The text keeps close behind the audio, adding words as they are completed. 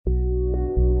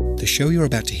The show you're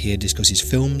about to hear discusses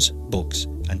films, books,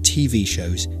 and TV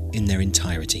shows in their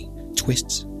entirety,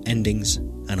 twists, endings,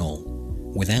 and all,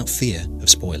 without fear of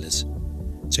spoilers.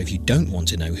 So if you don't want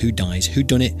to know who dies, who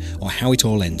done it, or how it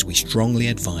all ends, we strongly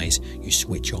advise you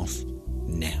switch off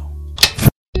now.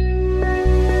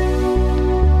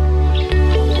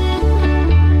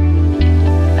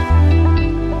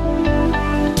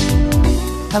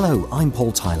 Hello, I'm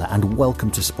Paul Tyler and welcome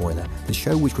to Spoiler, the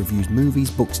show which reviews movies,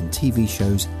 books and TV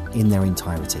shows in their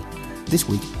entirety. This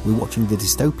week we're watching the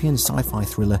dystopian sci-fi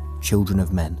thriller Children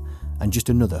of Men. And just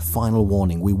another final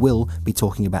warning, we will be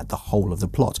talking about the whole of the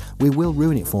plot. We will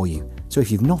ruin it for you. So if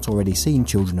you've not already seen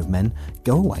Children of Men,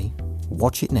 go away,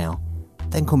 watch it now,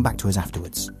 then come back to us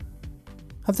afterwards.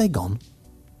 Have they gone?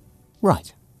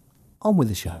 Right, on with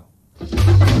the show.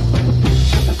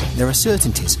 There are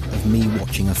certainties of me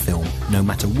watching a film, no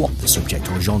matter what the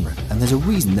subject or genre, and there's a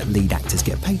reason that lead actors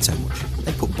get paid so much.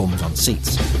 They put bums on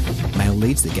seats. Male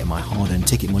leads that get my hard-earned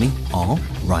ticket money are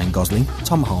Ryan Gosling,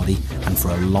 Tom Hardy, and for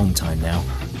a long time now,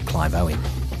 Clive Owen.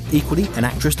 Equally, an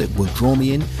actress that would draw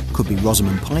me in could be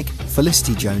Rosamund Pike,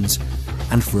 Felicity Jones,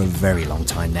 and for a very long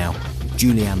time now,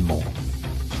 Julianne Moore.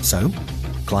 So,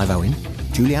 Clive Owen,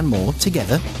 Julianne Moore,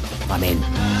 together, I'm in.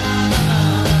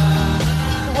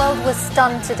 The world was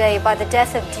stunned today by the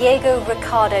death of Diego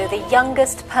Ricardo, the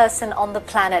youngest person on the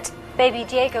planet. Baby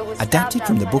Diego was adapted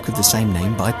from the book of the same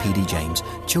name by P.D. James.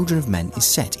 Children of Men is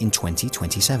set in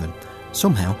 2027.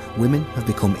 Somehow, women have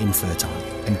become infertile,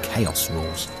 and chaos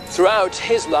rules. Throughout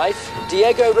his life,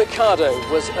 Diego Ricardo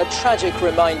was a tragic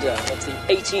reminder of the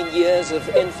 18 years of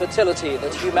infertility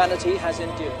that humanity has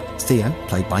endured. Theo,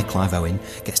 played by Clive Owen,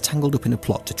 gets tangled up in a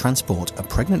plot to transport a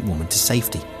pregnant woman to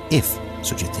safety, if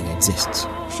such a thing exists.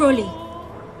 Froley.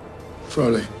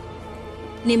 Froley.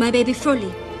 Name my baby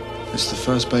Froley. It's the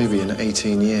first baby in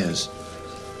 18 years.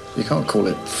 You can't call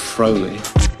it Froley.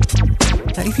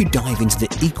 Now, if you dive into the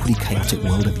equally chaotic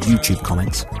world of YouTube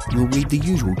comments, you'll read the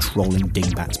usual trolling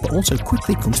dingbats, but also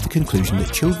quickly come to the conclusion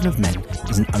that Children of Men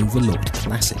is an overlooked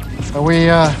classic. Are we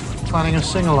planning a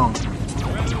sing-along?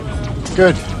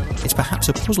 Good. It's perhaps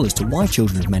a puzzle as to why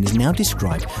Children of Men is now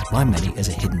described by many as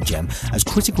a hidden gem, as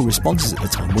critical responses at the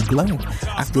time were glowing.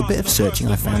 After a bit of searching,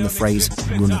 I found the phrase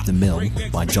 "run of the mill"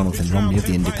 by Jonathan Romney of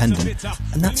The Independent,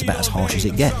 and that's about as harsh as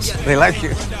it gets. They like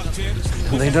you.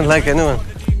 They don't like anyone.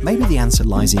 Maybe the answer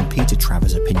lies in Peter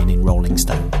Travers' opinion in Rolling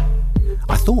Stone.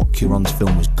 I thought Cuarón's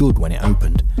film was good when it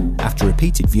opened. After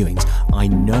repeated viewings, I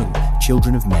know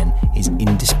Children of Men is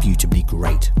indisputably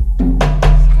great.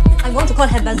 I'm going to call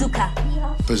her Bazooka.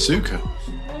 Bazooka?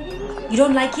 You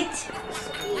don't like it?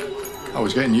 I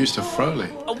was getting used to Froley.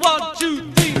 1,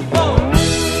 2, 3, 4.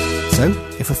 So,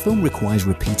 if a film requires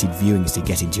repeated viewings to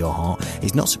get into your heart,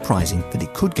 it's not surprising that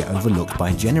it could get overlooked by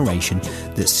a generation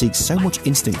that seeks so much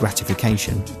instant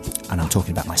gratification, and I'm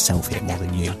talking about myself here more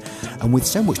than you, and with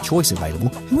so much choice available,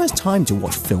 who has time to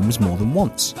watch films more than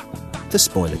once? The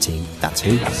spoiler team, that's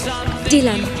who.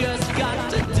 Dylan.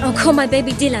 I'll call my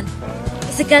baby Dylan.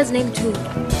 It's a girl's name too.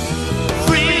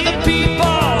 Free the people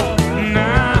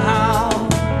now.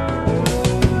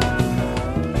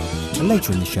 And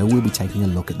later in the show, we'll be taking a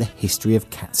look at the history of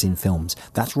cats in films.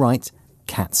 That's right,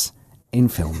 cats in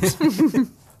films.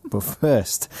 But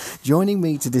first, joining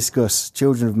me to discuss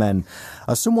Children of Men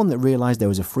are someone that realised there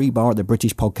was a free bar at the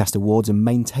British Podcast Awards and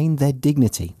maintained their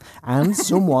dignity, and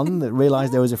someone that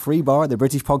realised there was a free bar at the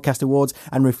British Podcast Awards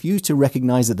and refused to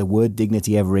recognise that the word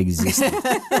dignity ever existed.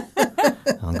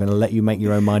 I'm going to let you make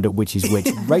your own mind up which is which.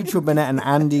 Rachel Burnett and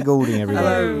Andy Goulding,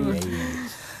 everybody.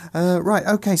 Hello. Right,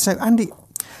 okay, so Andy,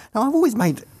 now I've always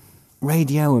made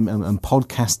radio and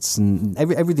podcasts and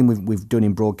everything we've done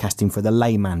in broadcasting for the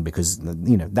layman because,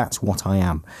 you know, that's what I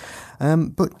am.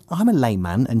 But I'm a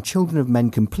layman and Children of Men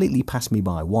completely pass me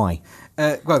by. Why?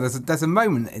 Well, there's a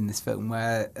moment in this film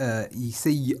where you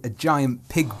see a giant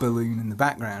pig balloon in the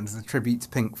background as a tribute to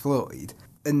Pink Floyd.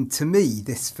 And to me,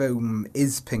 this film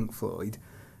is Pink Floyd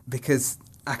because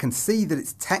I can see that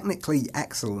it's technically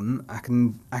excellent. I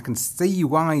can see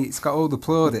why it's got all the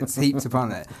plaudits heaped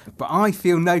upon it, but I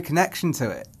feel no connection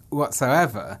to it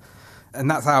whatsoever.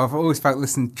 And that's how I've always felt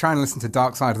trying to listen to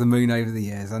Dark Side of the Moon over the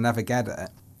years. I never get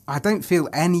it. I don't feel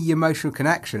any emotional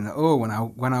connection at all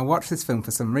when I watch this film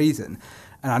for some reason.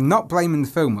 And I'm not blaming the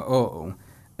film at all.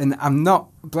 And I'm not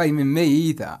blaming me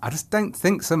either. I just don't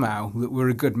think somehow that we're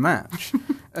a good match.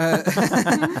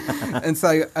 And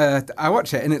so I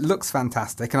watch it and it looks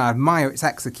fantastic and I admire its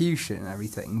execution and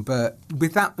everything. But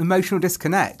with that emotional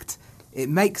disconnect, it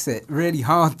makes it really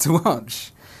hard to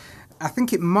watch. I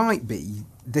think it might be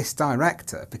this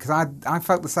director, because I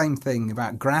felt the same thing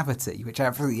about Gravity, which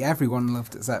absolutely everyone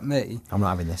loved except me. I'm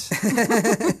not having this.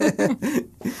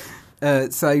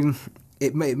 So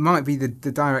it might be the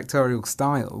directorial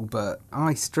style, but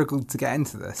I struggled to get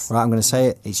into this. Right, I'm going to say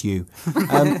it. It's you.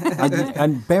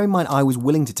 And bear in mind, I was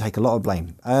willing to take a lot of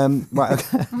blame. Right,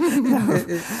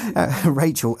 okay.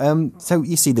 Rachel. So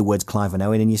you see the words Clive and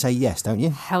Owen, and you say yes, don't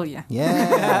you? Hell yeah.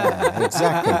 Yeah,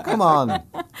 exactly. Come on.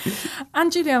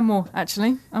 And Julianne Moore,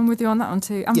 actually. I'm with you on that one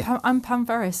too. I'm Pam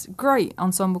Ferris. Great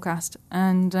ensemble cast.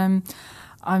 And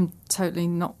I'm totally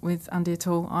not with Andy at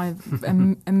all. I have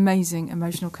amazing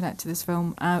emotional connect to this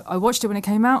film. I watched it when it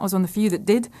came out. I was one of the few that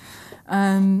did.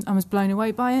 I was blown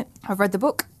away by it. I've read the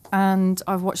book and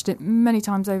I've watched it many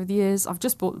times over the years. I've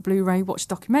just bought the Blu-ray, watched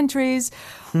documentaries.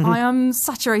 I am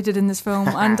saturated in this film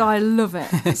and I love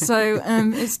it. So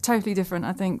it's totally different,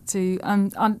 I think, to...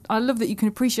 I love that you can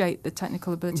appreciate the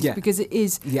technical abilities because it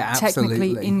is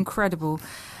technically incredible.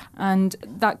 And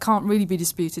that can't really be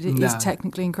disputed. It is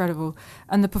technically incredible.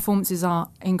 And the performances are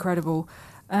incredible.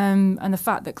 And the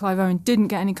fact that Clive Owen didn't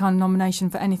get any kind of nomination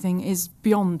for anything is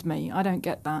beyond me. I don't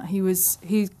get that.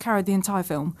 He carried the entire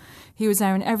film. He was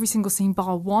there in every single scene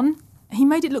bar one. He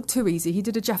made it look too easy. He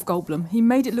did a Jeff Goldblum. He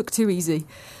made it look too easy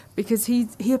because he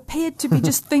appeared to be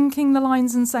just thinking the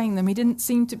lines and saying them. He didn't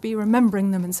seem to be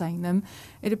remembering them and saying them.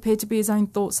 It appeared to be his own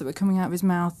thoughts that were coming out of his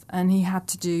mouth, and he had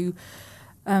to do...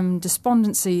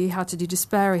 despondency, he had to do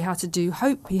despair, he had to do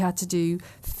hope, he had to do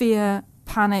fear,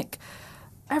 panic,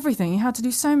 everything. He had to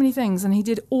do so many things and he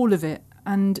did all of it,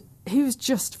 and he was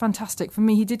just fantastic. For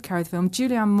me, he did carry the film.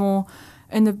 Julianne Moore,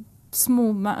 in the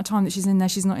small amount of time that she's in there,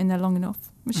 she's not in there long enough,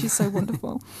 but she's so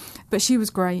wonderful. But she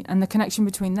was great, and the connection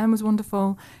between them was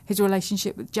wonderful. His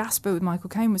relationship with Jasper, with Michael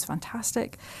Caine, was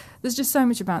fantastic. There's just so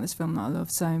much about this film that I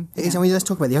love. So it is. I mean, let's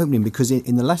talk about the opening, because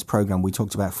in the last programme we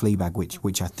talked about Fleabag,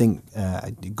 which I think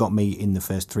got me in the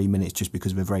first 3 minutes just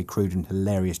because of a very crude and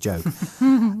hilarious joke.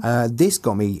 This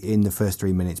got me in the first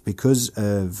 3 minutes because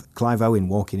of Clive Owen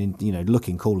walking in,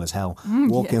 looking cool as hell,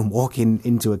 walking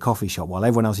into a coffee shop while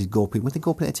everyone else is gawping. Were they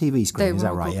gawping at a TV screen? Is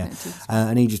that right? Yeah.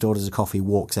 And he just orders a coffee,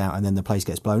 walks out, and then the place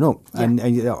gets blown up. Yeah.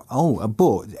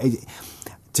 But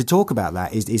to talk about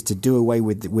that is to do away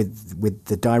with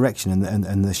the direction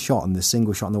and the shot and the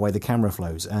single shot and the way the camera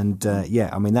flows. And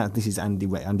I mean this is Andy,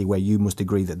 where you must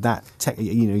agree that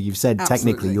you've said absolutely.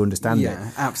 Technically you understand it.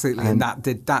 Yeah, absolutely. And that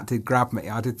did grab me.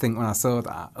 I did think when I saw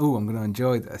that, I'm going to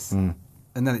enjoy this, and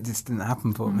then it just didn't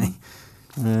happen for me.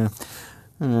 Yeah.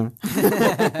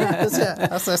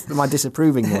 That's my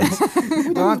disapproving voice.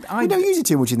 I don't use it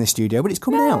too much in this studio, but it's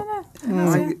coming out.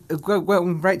 Well,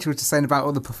 Rachel was just saying about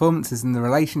all the performances and the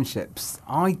relationships,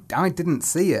 I didn't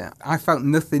see it. I felt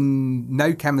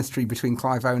no chemistry between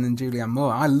Clive Owen and Julianne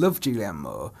Moore. I love Julianne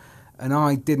Moore, and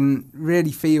I didn't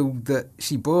really feel that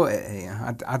she brought it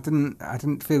here. I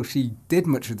didn't feel she did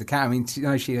much with the cat. I mean,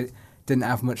 she didn't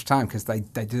have much time because they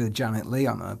did a Janet Leigh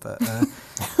on her, but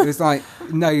it was like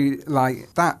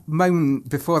that moment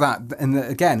before that, and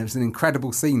again it was an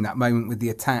incredible scene, that moment with the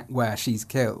attack where she's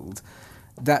killed.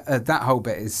 That whole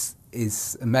bit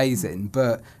is amazing,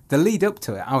 but the lead up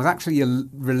to it, I was actually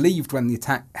relieved when the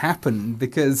attack happened,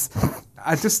 because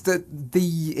I just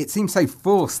it seemed so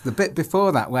forced. The bit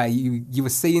before that, where you were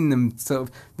seeing them sort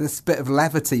of this bit of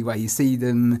levity where you see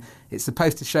them. It's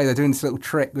supposed to show they're doing this little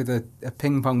trick with a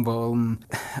ping pong ball, and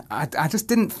I just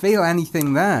didn't feel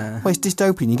anything there. Well, it's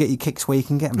dystopian. You get your kicks where you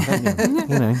can get them, don't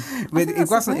you? But it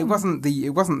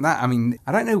wasn't that. I mean,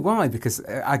 I don't know why, because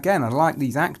again, I like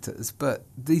these actors, but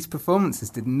these performances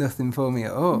did nothing for me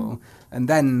at all. And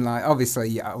then,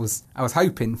 obviously, I was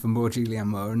hoping for more Julianne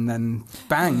Moore, and then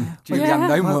bang, Julianne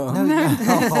no more. No.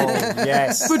 Oh,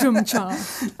 yes. Budum-cha.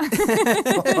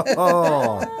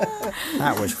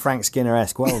 That was Frank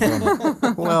Skinner-esque. Well done.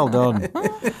 Well done.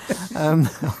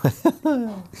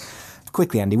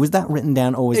 Quickly, Andy, was that written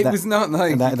down, or was it that... It was not,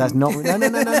 no. That's not...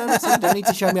 No. So you don't need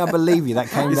to show me I believe you. That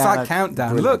came it's down... It's like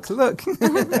Countdown. Look. Look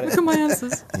at my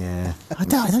answers. Yeah.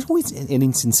 There's always an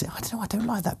instance... I don't know, I don't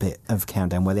like that bit of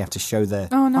Countdown where they have to show their...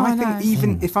 Oh, no, I think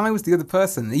even if I was the other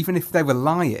person, even if they were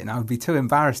lying, I would be too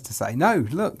embarrassed to say, no,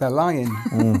 look, they're lying.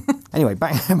 Anyway,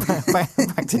 back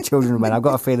to Children of Men. I've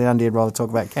got a feeling Andy would rather talk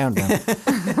about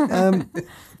Countdown.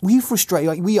 Were you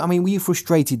frustrated? Were you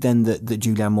frustrated then that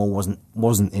Julianne Moore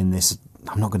wasn't in this?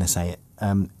 I'm not going to say it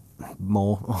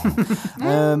more,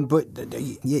 but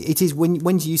it is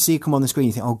when you see her come on the screen,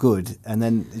 you think, oh, good, and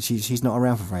then she's not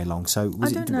around for very long. So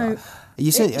I don't know.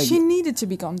 She needed to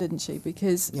be gone, didn't she?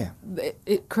 Because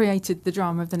it created the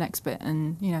drama of the next bit,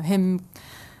 and him.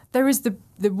 There is the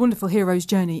wonderful hero's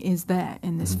journey is there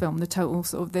in this film, the total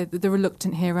sort of the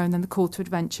reluctant hero, and then the call to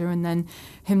adventure, and then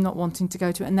him not wanting to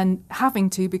go to it, and then having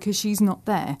to because she's not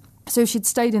there. So if she'd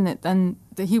stayed in it, then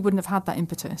he wouldn't have had that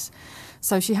impetus.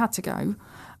 So she had to go.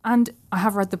 And I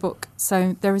have read the book,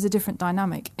 so there is a different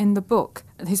dynamic. In the book,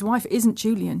 his wife isn't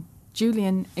Julian.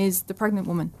 Julian is the pregnant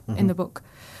woman in the book.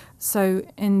 So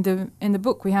in the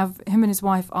book, we have him and his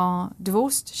wife are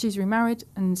divorced. She's remarried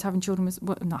and is having children with,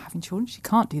 well, not having children. She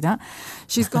can't do that.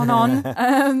 She's gone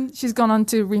on. She's gone on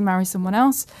to remarry someone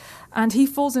else, and he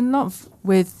falls in love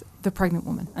with the pregnant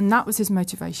woman, and that was his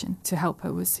motivation to help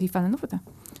her. Was he fell in love with her,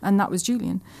 and that was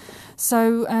Julian.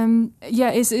 So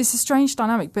it's a strange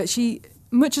dynamic. But she,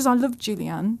 much as I loved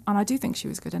Julianne, and I do think she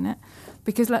was good in it.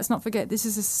 Because let's not forget, this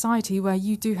is a society where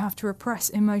you do have to repress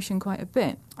emotion quite a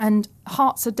bit. And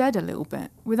hearts are dead a little bit.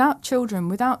 Without children,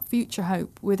 without future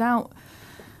hope, without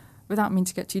meaning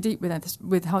to get too deep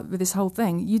with this whole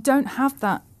thing, you don't have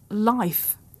that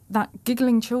life, that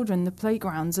giggling children, the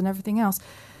playgrounds and everything else.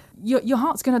 Your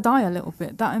heart's going to die a little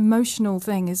bit. That emotional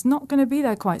thing is not going to be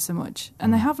there quite so much.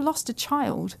 And they have lost a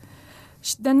child.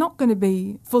 They're not going to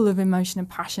be full of emotion and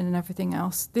passion and everything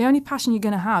else. The only passion you're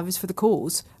going to have is for the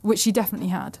cause, which she definitely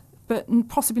had, but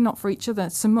possibly not for each other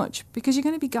so much, because you're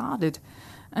going to be guarded.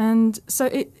 And so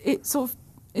it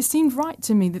seemed right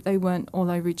to me that they weren't all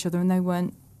over each other, and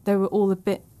they were all a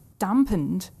bit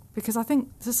dampened, because I think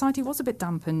society was a bit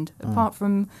dampened, apart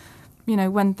from,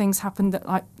 when things happened that,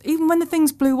 like, even when the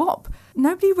things blew up,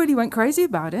 nobody really went crazy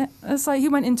about it. It's like he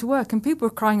went into work and people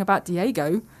were crying about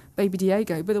baby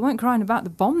Diego, but they weren't crying about the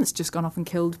bomb that's just gone off and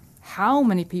killed how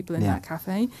many people in that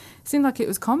cafe. It seemed like it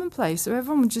was commonplace, so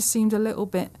everyone just seemed a little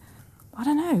bit, I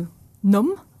don't know,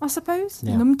 numb, I suppose,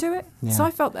 numb to it. Yeah. So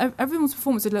I felt everyone's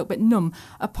performance was a little bit numb,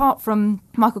 apart from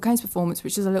Michael Caine's performance,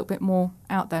 which is a little bit more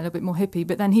out there, a little bit more hippie.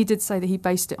 But then he did say that he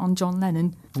based it on John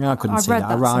Lennon. No, I couldn't see that.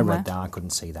 I read that. I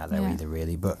couldn't see that there either,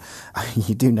 really. But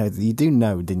you do know,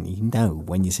 didn't you? Know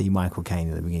when you see Michael Caine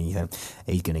at the beginning, you think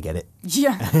he's going to get it.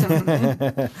 Yeah,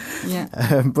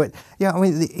 definitely. But yeah,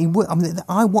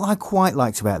 what I quite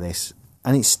liked about this.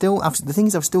 And it's still, the thing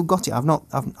is, I've still got it. I've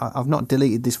not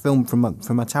deleted this film from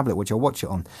my tablet, which I watch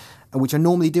it on, which I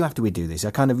normally do after we do this.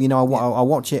 I kind of, I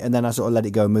watch it and then I sort of let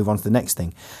it go and move on to the next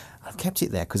thing. I've kept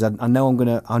it there because I know I'm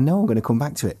gonna come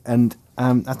back to it. And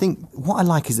I think what I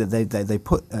like is that they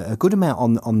put a good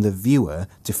amount on the viewer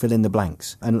to fill in the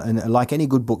blanks. And like any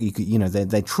good book,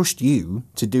 they trust you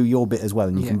to do your bit as well,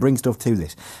 and you can bring stuff to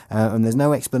this. And there's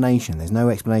no explanation. There's no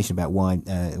explanation about why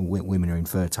women are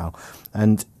infertile.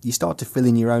 And you start to fill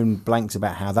in your own blanks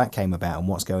about how that came about and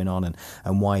what's going on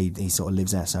and why he sort of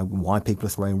lives outside, why people are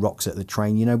throwing rocks at the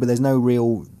train, but there's no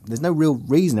real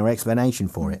reason or explanation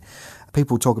for it.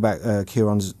 People talk about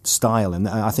Cuarón's style, and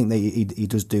I think that he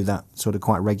does do that sort of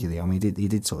quite regularly. I mean, he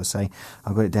did sort of say,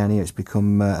 I've got it down here, it's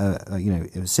become,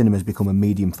 cinema's become a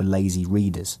medium for lazy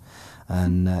readers.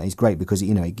 And it's great because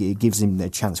it gives him a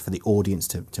chance for the audience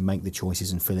to make the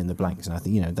choices and fill in the blanks. And I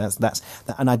think that's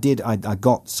and I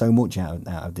got so much out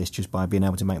of this just by being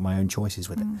able to make my own choices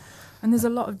with it. And there's a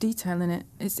lot of detail in it.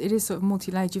 It is sort of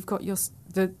multi-layered. You've got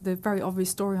the very obvious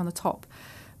story on the top,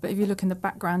 but if you look in the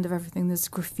background of everything, there's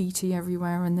graffiti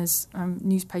everywhere, and there's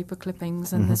newspaper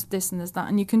clippings, and there's this and there's that,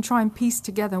 and you can try and piece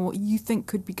together what you think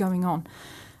could be going on.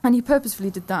 And he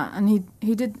purposefully did that, and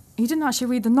he didn't actually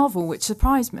read the novel, which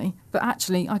surprised me. But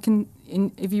actually,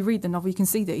 if you read the novel, you can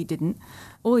see that he didn't.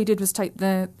 All he did was take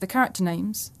the character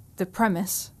names, the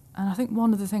premise, and I think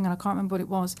one other thing, and I can't remember what it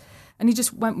was, and he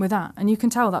just went with that. And you can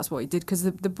tell that's what he did, because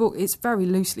the book, it's very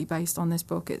loosely based on this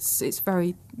book. It's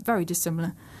very, very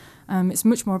dissimilar. It's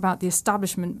much more about the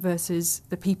establishment versus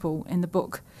the people in the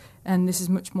book, and this is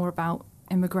much more about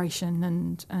immigration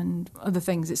and other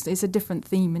things. It's a different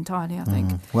theme entirely, I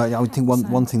think. Well, I would think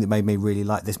one thing that made me really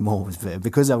like this more was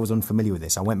because I was unfamiliar with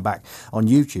this. I went back on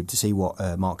YouTube to see what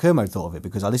Mark Kermode thought of it,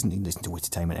 because I listen to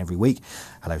Wittertainment every week.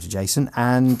 Hello to Jason.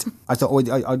 And I thought,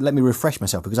 let me refresh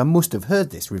myself, because I must have heard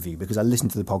this review because I listen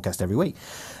to the podcast every week.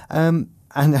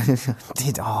 And I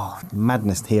did,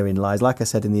 madness herein lies. Like I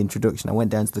said in the introduction, I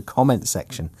went down to the comments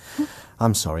section.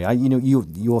 I'm sorry,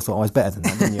 you all thought I was better than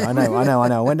that, didn't you? I know.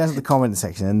 I went down to the comments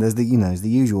section, and there's the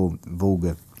usual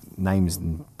vulgar names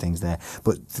and things there.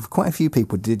 But quite a few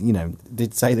people did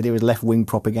say that it was left-wing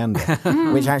propaganda,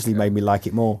 which actually made me like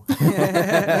it more.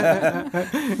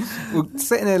 Well,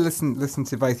 sitting there listening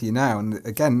to both of you now, and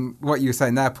again, what you were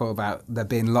saying there, Paul, about there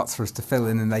being lots for us to fill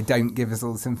in and they don't give us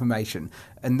all this information.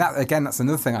 And that, again, that's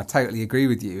another thing I totally agree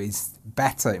with you, is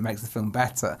better, it makes the film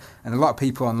better. And a lot of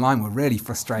people online were really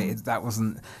frustrated that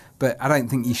wasn't... But I don't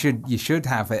think you should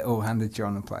have it all handed to you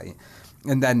on a plate.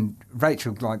 And then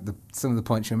Rachel, like some of the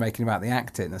points you're making about the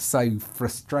acting are so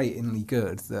frustratingly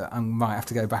good that I might have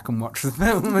to go back and watch the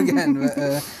film again.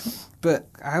 But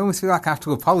I almost feel like I have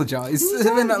to apologise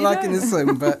for not liking this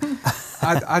film. But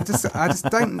I just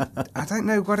don't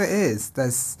know what it is.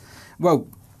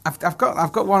 I've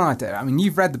got one idea. I mean,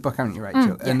 you've read the book, haven't you,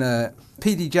 Rachel? Yeah. And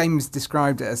P.D. James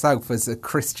described it herself as a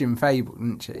Christian fable,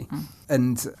 didn't she?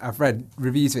 And I've read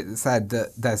reviews of it that said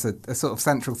that there's a sort of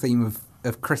central theme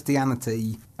of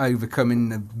Christianity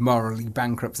overcoming a morally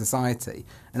bankrupt society.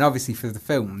 And obviously for the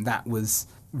film, that was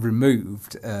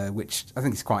removed, which I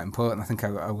think is quite important. I think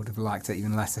I would have liked it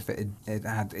even less if it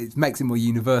had. It makes it more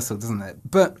universal, doesn't it?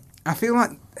 But I feel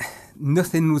like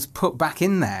nothing was put back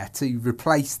in there to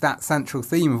replace that central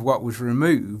theme of what was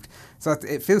removed. So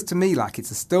it feels to me like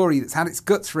it's a story that's had its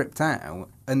guts ripped out,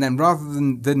 and then rather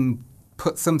than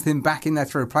put something back in there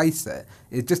to replace it,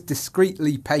 it just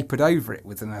discreetly papered over it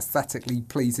with an aesthetically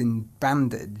pleasing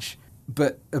bandage,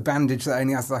 but a bandage that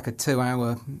only has like a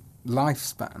 2-hour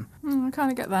lifespan. I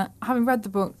kind of get that. Having read the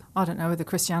book, I don't know whether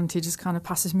Christianity just kind of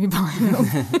passes me by a little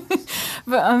bit.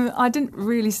 But I didn't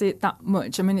really see it that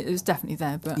much. I mean, it was definitely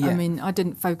there, but I mean, I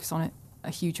didn't focus on it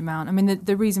a huge amount. I mean,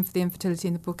 the reason for the infertility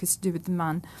in the book is to do with the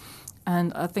man,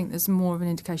 and I think there's more of an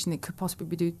indication that it could possibly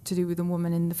be to do with the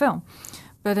woman in the film.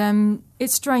 But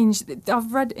it's strange.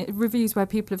 I've read reviews where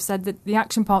people have said that the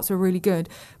action parts were really good,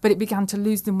 but it began to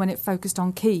lose them when it focused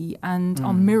on Key and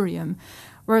on Miriam.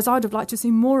 Whereas I'd have liked to see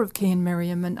more of Key and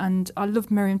Miriam, and I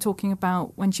loved Miriam talking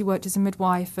about when she worked as a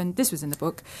midwife, and this was in the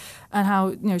book, and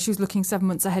how she was looking 7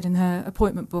 months ahead in her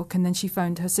appointment book, and then she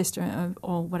phoned her sister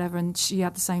or whatever, and she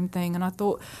had the same thing, and I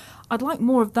thought I'd like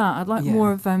more of that. I'd like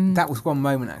more of that was one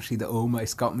moment actually that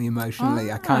almost got me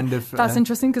emotionally. I kind of that's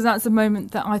interesting because that's a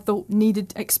moment that I thought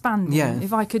needed expanding. Yeah.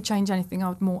 If I could change anything,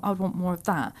 I'd want more of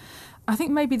that. I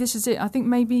think maybe this is it. I think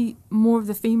maybe more of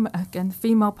the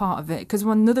female part of it, because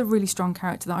another really strong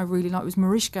character that I really liked was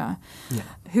Mariska,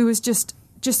 who was just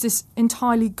this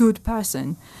entirely good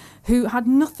person who had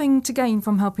nothing to gain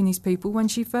from helping these people. When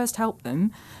she first helped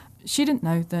them, she didn't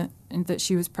know that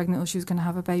she was pregnant or she was going to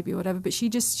have a baby or whatever, but she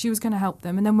was going to help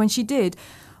them. And then when she did,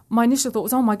 my initial thought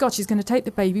was, oh my God, she's going to take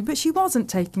the baby, but she wasn't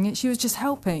taking it. She was just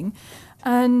helping.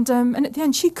 And at the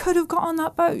end, she could have got on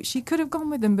that boat. She could have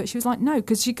gone with them, but she was like, no,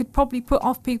 because she could probably put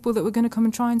off people that were going to come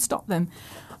and try and stop them.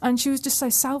 And she was just so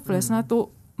selfless. And I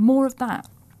thought more of that.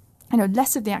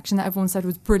 Less of the action that everyone said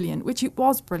was brilliant, which it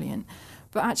was brilliant.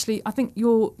 But actually, I think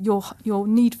your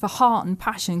need for heart and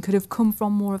passion could have come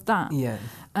from more of that. Yeah.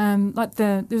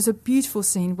 There was a beautiful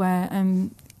scene where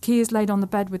Key is laid on the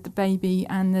bed with the baby,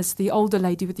 and there's the older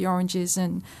lady with the oranges,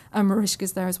 and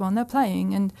Mariska's there as well, and they're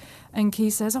playing, and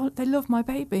Key says, oh, they love my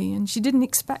baby, and she didn't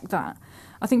expect that.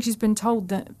 I think she's been told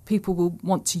that people will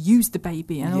want to use the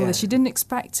baby and all this. She didn't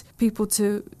expect people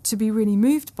to be really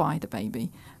moved by the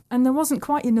baby. And there wasn't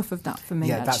quite enough of that for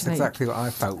me, actually. That's exactly what I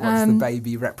felt. What does the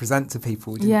baby represent to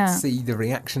people? You didn't see the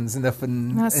reactions enough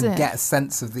and get a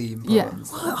sense of the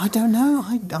importance. Well, I don't know.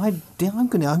 I'm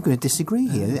going to disagree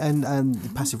here and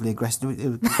passively aggressively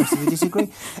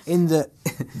disagree in that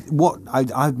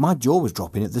my jaw was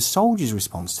dropping at the soldiers'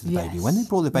 response to the baby. When they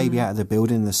brought the baby out of the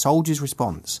building, the soldiers'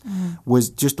 response was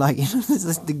just like,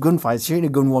 the gunfight, shooting a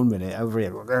gun 1 minute over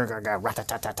here.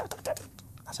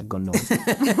 That's a gun noise.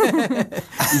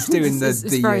 He's doing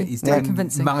he's doing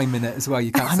miming it as well.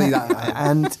 You can't see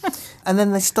that. And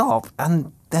then they stop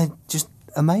and they're just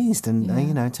amazed and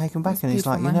taken back, and it's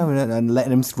like and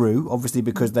letting them through, obviously,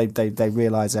 because they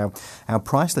realise how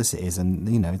priceless it is, and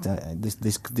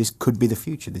this could be the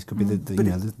future. This could be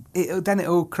then it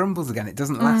all crumbles again. It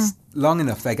doesn't last long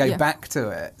enough. They go back to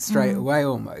it straight away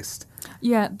almost.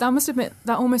 Yeah, I must admit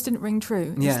that almost didn't ring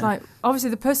true. It's like,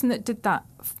 obviously the person that did that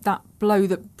blow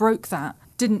that broke that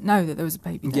didn't know that there was a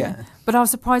baby there. Yeah. But I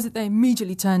was surprised that they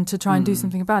immediately turned to try and do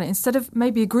something about it. Instead of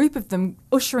maybe a group of them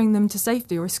ushering them to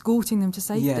safety or escorting them to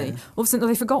safety, all of a sudden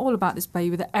they forgot all about this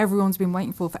baby that everyone's been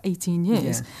waiting for 18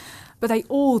 years. Yeah. But they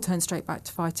all turn straight back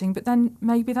to fighting. But then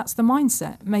maybe that's the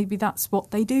mindset. Maybe that's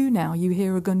what they do now. You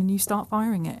hear a gun and you start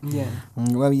firing it. Yeah.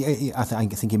 Well, I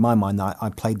think in my mind that I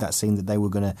played that scene that they were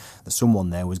that someone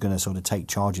there was going to sort of take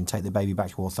charge and take the baby back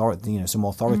to some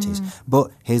authorities. But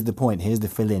here's the point. Here's the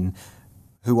fill-in.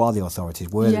 Who are the authorities?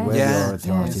 Where are the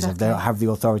authorities? Exactly. Have the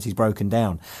authorities broken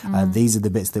down? These are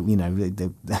the bits that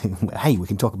hey, we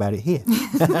can talk about it here.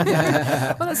 Well,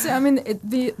 that's it. I mean,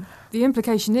 the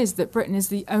implication is that Britain is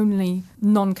the only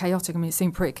non-chaotic. I mean, it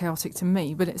seemed pretty chaotic to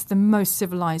me, but it's the most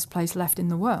civilised place left in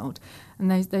the world. And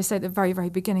they say at the very, very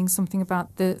beginning something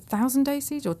about the 1,000-day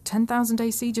siege or 10,000-day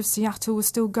siege of Seattle was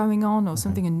still going on, or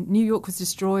something, and New York was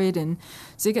destroyed. And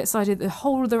so you get this idea that the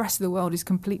whole of the rest of the world is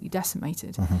completely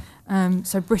decimated.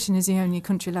 So Britain is the only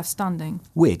country left standing.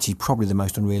 Which is probably the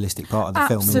most unrealistic part of the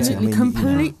film, isn't it? Absolutely,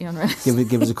 completely unrealistic.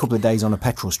 Give us a couple of days on a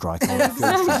petrol strike or a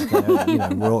fuel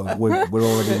strike. We're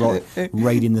already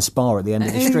raiding the spa at the end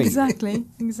of the street. Exactly.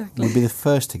 We'd be the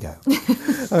first to go.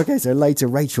 Okay, so later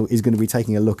Rachel is going to be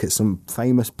taking a look at some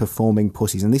famous performing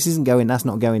pussies. And this isn't going, that's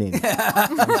not going in.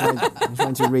 I'm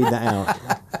trying to read that out.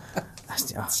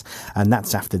 That's us. And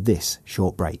that's after this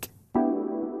short break.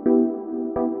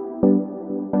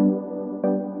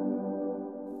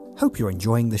 Hope you're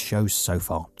enjoying the show so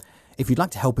far. If you'd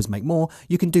like to help us make more,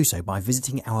 you can do so by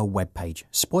visiting our webpage,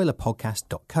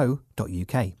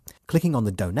 spoilerpodcast.co.uk, clicking on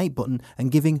the donate button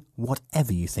and giving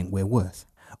whatever you think we're worth.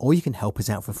 Or you can help us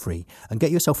out for free and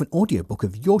get yourself an audiobook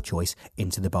of your choice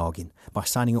into the bargain by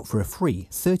signing up for a free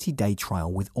 30-day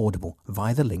trial with Audible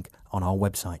via the link on our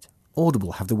website.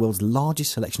 Audible have the world's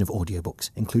largest selection of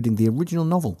audiobooks, including the original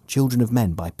novel Children of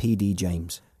Men by P.D.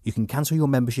 James. You can cancel your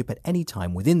membership at any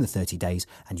time within the 30 days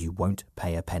and you won't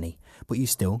pay a penny, but you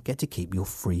still get to keep your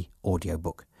free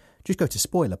audiobook. Just go to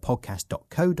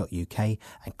spoilerpodcast.co.uk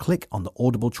and click on the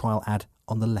Audible trial ad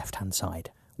on the left-hand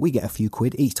side. We get a few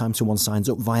quid each time someone signs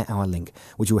up via our link,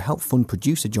 which will help fund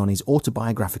producer Johnny's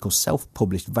autobiographical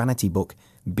self-published vanity book,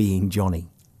 Being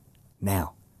Johnny.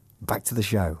 Now, back to the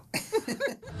show.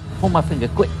 Hold my finger,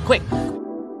 quick.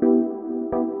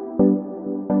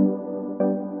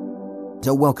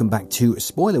 So welcome back to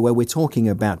Spoiler, where we're talking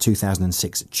about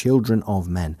 2006 Children of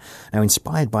Men. Now,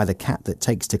 inspired by the cat that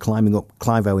takes to climbing up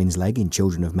Clive Owen's leg in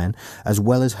Children of Men, as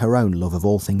well as her own love of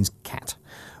all things cat,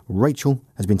 Rachel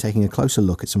has been taking a closer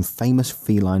look at some famous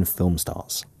feline film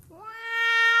stars.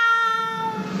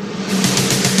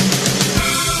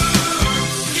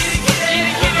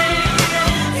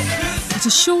 It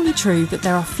is surely true that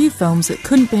there are few films that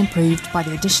couldn't be improved by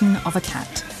the addition of a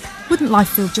cat. Wouldn't life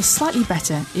feel just slightly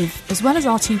better if, as well as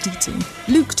R2-D2,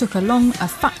 Luke took along a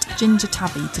fat ginger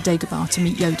tabby to Dagobah to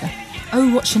meet Yoda? Oh,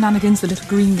 what shenanigans the little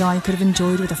green guy could have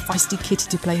enjoyed with a feisty kitty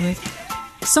to play with.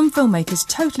 Some filmmakers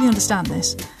totally understand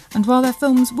this, and while their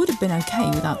films would have been okay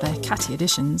without their catty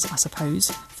additions, I suppose,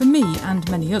 for me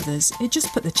and many others, it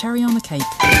just put the cherry on the cake.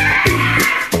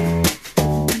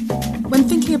 When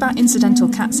thinking about incidental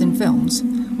cats in films,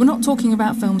 we're not talking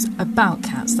about films about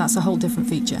cats, that's a whole different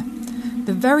feature.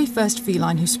 The very first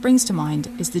feline who springs to mind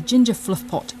is the ginger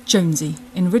fluffpot Jonesy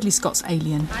in Ridley Scott's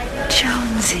Alien.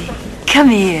 Jonesy, come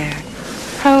here.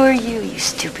 How are you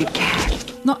stupid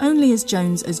cat? Not only is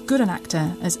Jones as good an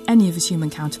actor as any of his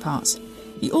human counterparts,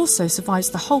 he also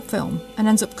survives the whole film and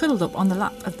ends up cuddled up on the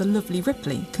lap of the lovely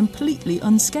Ripley, completely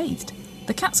unscathed.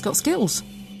 The cat's got skills.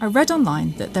 I read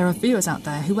online that there are viewers out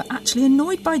there who were actually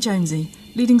annoyed by Jonesy,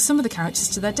 leading some of the characters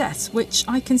to their deaths, which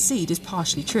I concede is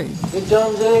partially true. Hey,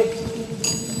 Jonesy!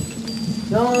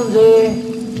 Jonesy!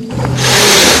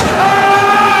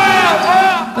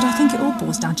 But I think it all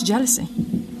boils down to jealousy.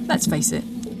 Let's face it,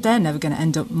 they're never going to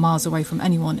end up miles away from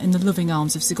anyone in the loving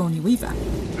arms of Sigourney Weaver.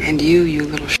 And you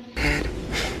little shithead.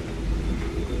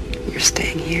 You're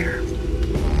staying here.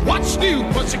 What's new,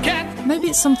 pussycat? Maybe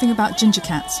it's something about ginger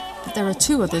cats, but there are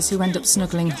two others who end up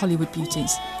snuggling Hollywood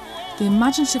beauties. The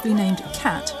imaginatively named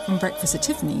Cat from Breakfast at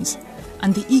Tiffany's,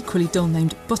 and the equally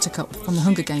dull-named Buttercup from the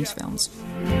Hunger Games films.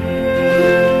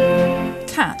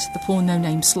 Cat, the poor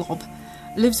no-name slob,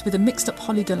 lives with a mixed-up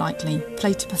Holly Golightly,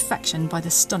 played to perfection by the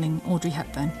stunning Audrey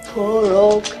Hepburn. Poor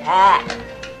old cat.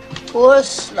 Poor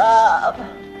slob.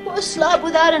 Poor slob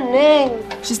without a name.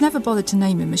 She's never bothered to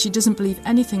name him, as she doesn't believe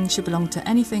anything should belong to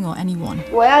anything or anyone.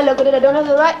 The way I look at it, I don't have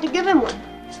the right to give him one.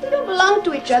 We don't belong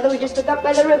to each other, we just took up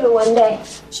by the river one day.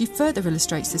 She further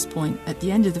illustrates this point at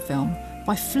the end of the film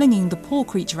by flinging the poor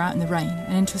creature out in the rain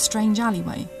and into a strange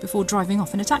alleyway before driving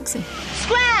off in a taxi.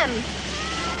 Swam!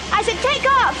 I said take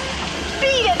off!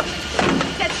 Beat it!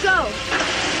 Let's go!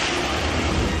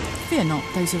 Fear not,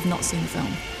 those who have not seen the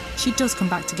film. She does come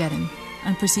back to get him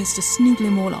and proceeds to snuggle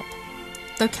him all up.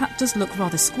 Though Cat does look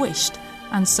rather squished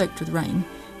and soaked with rain,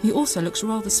 he also looks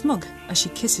rather smug as she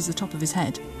kisses the top of his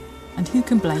head. And who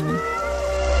can blame him?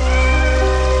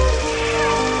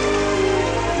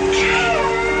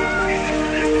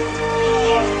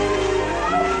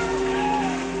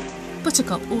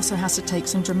 Buttercup also has to take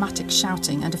some dramatic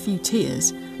shouting and a few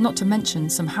tears, not to mention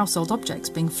some household objects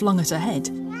being flung at her head.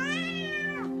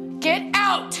 Get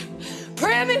out!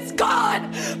 Prim is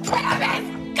gone! Prim is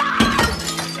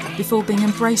gone! Before being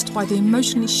embraced by the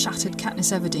emotionally shattered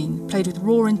Katniss Everdeen, played with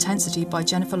raw intensity by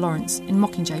Jennifer Lawrence in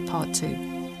Mockingjay Part 2.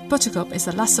 Buttercup is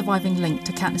the last surviving link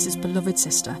to Katniss's beloved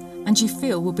sister, and you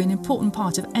feel will be an important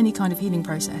part of any kind of healing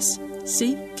process.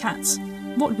 See, cats.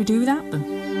 What would we do without them?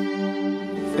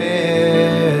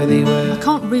 I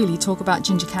can't really talk about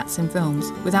ginger cats in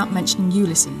films without mentioning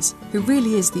Ulysses, who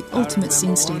really is the ultimate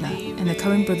scene stealer in the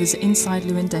Coen brothers' Inside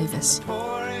Llewyn Davis.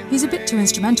 He's a bit too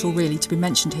instrumental really to be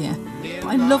mentioned here, but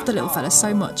I love the little fella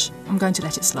so much, I'm going to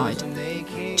let it slide.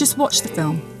 Just watch the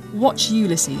film. Watch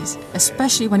Ulysses,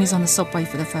 especially when he's on the subway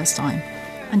for the first time,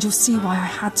 and you'll see why I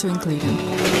had to include him.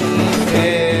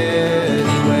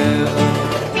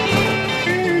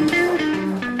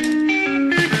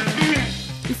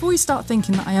 Before you start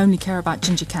thinking that I only care about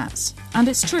ginger cats, and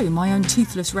it's true, my own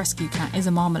toothless rescue cat is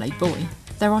a marmalade boy,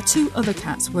 there are 2 other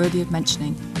cats worthy of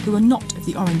mentioning who are not of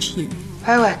the orange hue.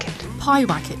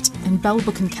 Pyewacket in Bell,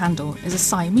 Book and Candle is a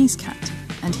Siamese cat,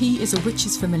 and he is a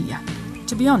witch's familiar.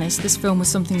 To be honest, this film was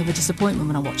something of a disappointment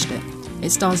when I watched it.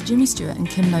 It stars Jimmy Stewart and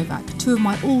Kim Novak, 2 of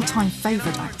my all-time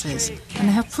favourite actors, and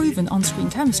they have proven on-screen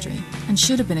chemistry and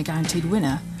should have been a guaranteed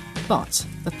winner. But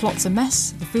the plot's a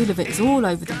mess, the feel of it is all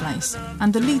over the place,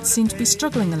 and the leads seem to be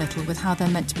struggling a little with how they're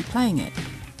meant to be playing it.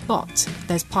 But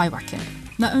there's Pyewacket.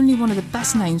 Not only one of the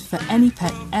best names for any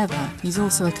pet ever, he's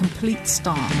also a complete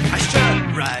star. I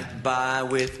strut right by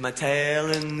with my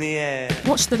tail in the air.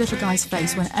 Watch the little guy's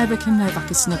face whenever Kim Novak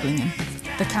is snuggling him.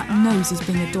 The cat knows he's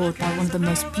being adored by one of the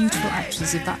most beautiful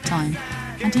actresses of that time,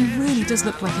 and he really does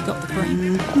look like he got the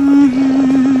cream.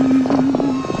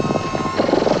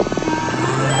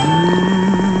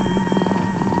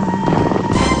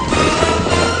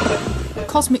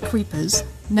 Cosmic Creepers,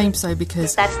 named so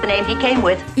because that's the name he came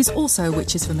with, is also a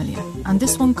witch's familiar, and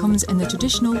this one comes in the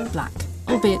traditional black,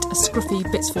 albeit a scruffy,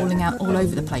 bits falling out all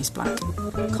over the place black.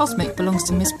 Cosmic belongs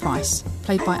to Miss Price,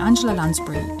 played by Angela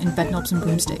Lansbury in Bedknobs and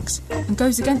Broomsticks, and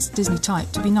goes against Disney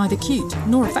type to be neither cute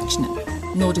nor affectionate,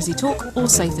 nor does he talk or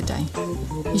save the day.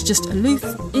 He's just aloof,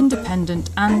 independent,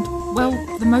 and, well,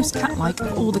 the most cat-like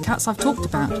of all the cats I've talked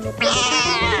about. Let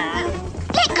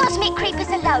Cosmic Creepers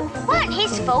alone. Weren't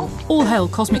his fault. All hail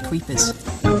Cosmic Creepers.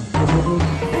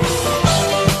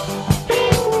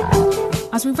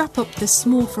 As we wrap up this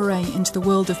small foray into the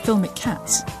world of filmic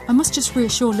cats, I must just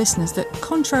reassure listeners that,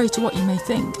 contrary to what you may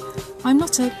think, I'm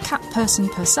not a cat person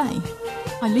per se.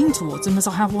 I lean towards them as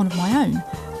I have one of my own,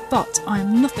 but I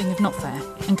am nothing if not fair,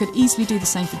 and could easily do the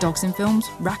same for dogs in films,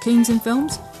 raccoons in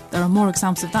films, there are more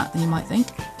examples of that than you might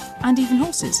think, and even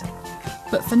horses.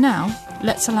 But for now,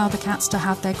 let's allow the cats to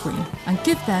have their cream, and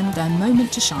give them their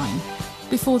moment to shine,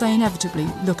 before they inevitably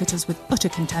look at us with utter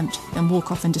contempt, then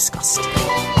walk off in disgust.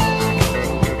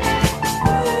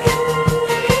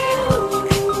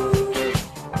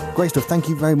 Great stuff. Thank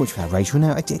you very much for that, Rachel.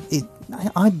 Now,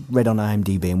 I read on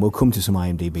IMDb, and we'll come to some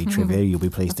IMDb trivia you'll be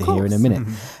pleased to hear in a minute.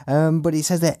 But it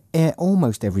says that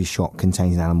almost every shot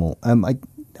contains an animal. I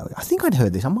think I'd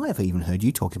heard this. I might have even heard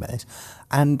you talking about this.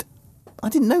 And I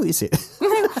didn't notice it.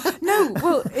 No,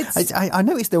 well, it's... I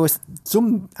noticed there was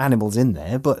some animals in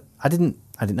there, but I didn't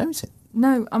notice it.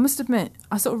 No, I must admit,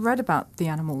 I sort of read about the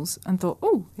animals and thought,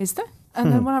 oh, is there?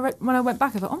 And then when I went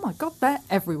back, I thought, oh my God, they're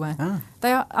everywhere.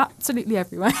 They are absolutely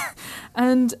everywhere.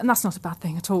 and that's not a bad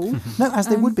thing at all. No, as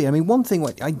they would be. I mean, one thing,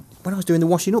 when I was doing the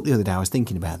washing up the other day, I was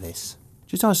thinking about this.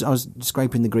 Just I was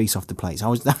scraping the grease off the plates. I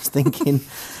was thinking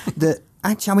that,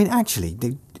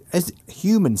 actually, as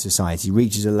human society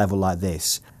reaches a level like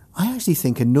this, I actually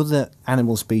think another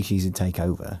animal species would take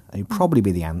over. It'd probably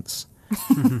be the ants.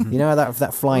 You know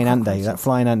that flying ant day,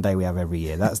 we have every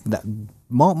year. That.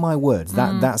 Mark my words.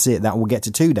 That's it. That will get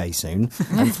to 2 days soon,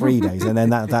 and 3 days, and then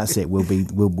that's it. We'll be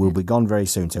gone very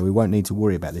soon. So we won't need to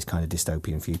worry about this kind of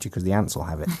dystopian future because the ants will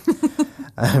have it.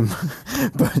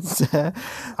 But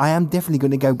I am definitely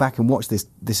going to go back and watch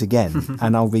this again,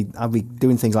 and I'll be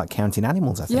doing things like counting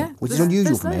animals. I think, which is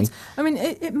unusual for me. I mean,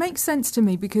 it makes sense to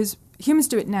me because humans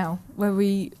do it now, where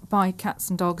we buy cats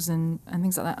and dogs and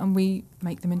things like that, and we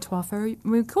make them into our furry.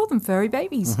 We call them furry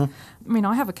babies. I mean,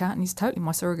 I have a cat, and he's totally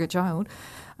my surrogate child.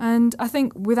 And I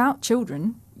think without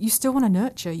children, you still want to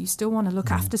nurture, you still want to look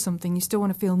after something, you still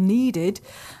want to feel needed.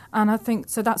 And I think,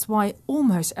 so that's why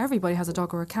almost everybody has a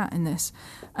dog or a cat in this.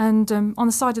 And on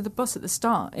the side of the bus at the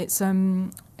start, it's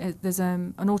there's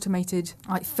an automated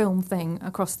film thing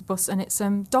across the bus, and it's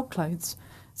dog clothes.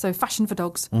 So fashion for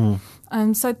dogs.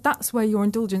 And so that's where your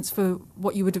indulgence for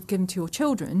what you would have given to your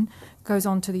children goes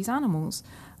on to these animals.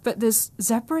 But there's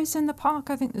zebras in the park.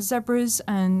 I think there's zebras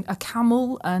and a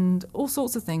camel and all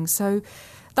sorts of things. So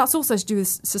that's also to do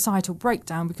with societal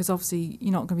breakdown, because obviously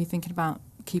you're not going to be thinking about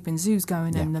keeping zoos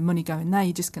going and the money going there.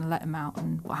 You're just going to let them out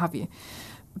and what have you.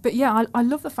 But yeah, I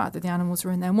love the fact that the animals are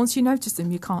in there. And once you notice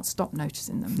them, you can't stop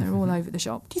noticing them. They're all over the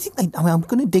shop. Do you think I'm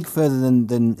going to dig further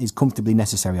than is comfortably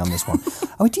necessary on this one.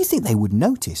 Do you think they would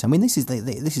notice? I mean, this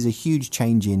is a huge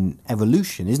change in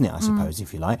evolution, isn't it? I suppose,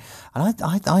 if you like. And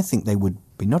I think they would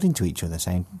be nodding to each other,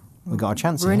 saying, "We've got a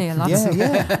chance here."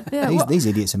 Yeah. These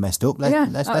idiots are messed up.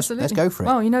 Let's go for it.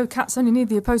 Well, cats only need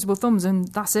the opposable thumbs, and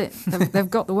that's it. They've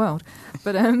got the world.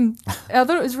 But I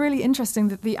thought it was really interesting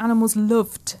that the animals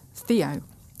loved Theo.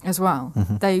 as well.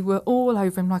 They were all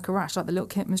over him like a rash, like the little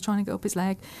kitten was trying to get up his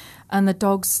leg. And the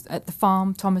dogs at the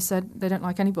farm, Thomas said, they don't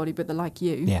like anybody, but they like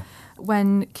you. Yeah.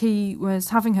 When Key was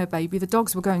having her baby, the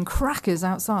dogs were going crackers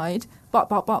outside, bark,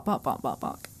 bark, bark, bark, bark, bark,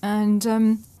 bark.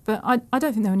 And but I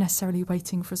don't think they were necessarily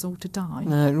waiting for us all to die.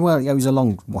 Well, it was a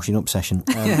long washing up session.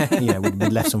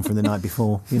 We'd left some from the night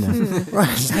before,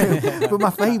 Right. So, but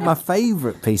my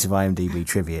favourite piece of IMDb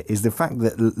trivia is the fact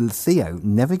that Theo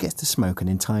never gets to smoke an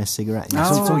entire cigarette.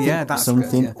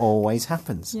 Something always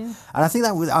happens. Yeah. And I think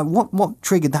that was what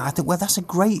triggered that. I thought, well, that's a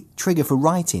great trigger for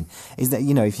writing. Is that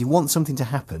if you want something to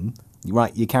happen.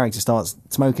 Right, your character starts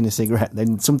smoking a cigarette,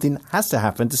 then something has to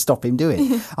happen to stop him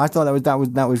doing it. I thought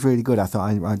that was really good. I thought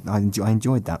I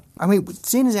enjoyed that. I mean,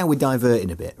 seeing as how we're diverting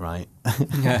a bit, right?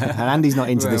 And Andy's not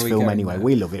into this film anyway.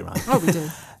 We love it, right? Oh, we do.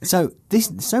 So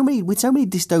so many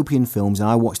dystopian films, and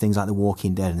I watch things like The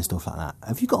Walking Dead and stuff like that.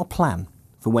 Have you got a plan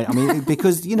for when? I mean,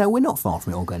 because we're not far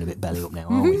from it all going a bit belly up now,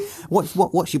 are we?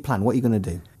 What's your plan? What are you going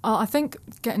to do? I think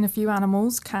getting a few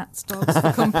animals, cats, dogs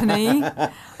for company.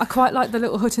 I quite like the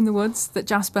little hut in the woods that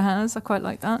Jasper has. I quite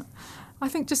like that. I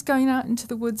think just going out into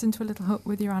the woods, into a little hut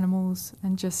with your animals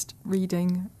and just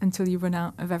reading until you run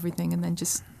out of everything, and then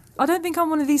just... I don't think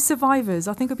I'm one of these survivors.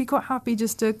 I think I'd be quite happy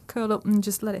just to curl up and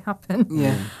just let it happen.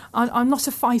 Yeah. I'm not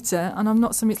a fighter, and I'm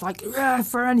not somebody that's like,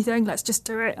 for anything, let's just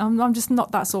do it. I'm just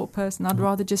not that sort of person. I'd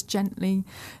rather just gently...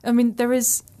 I mean,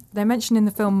 they mention in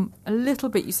the film a little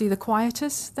bit, you see the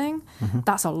quietus thing.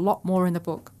 That's a lot more in the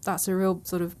book. That's a real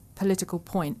sort of political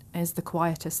point, is the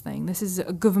quietus thing. This is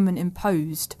a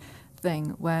government-imposed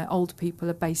thing where old people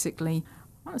are basically...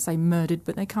 I don't say murdered,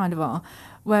 but they kind of are,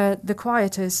 where the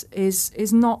quietus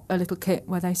is not a little kit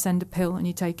where they send a pill and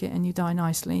you take it and you die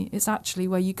nicely. It's actually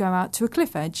where you go out to a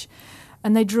cliff edge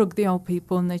and they drug the old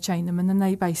people and they chain them, and then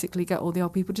they basically get all the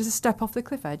old people just to step off the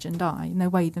cliff edge and die, and they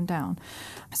weigh them down.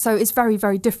 So it's very,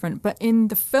 very different. But in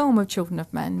the film of Children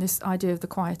of Men, this idea of the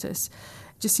quietus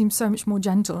just seems so much more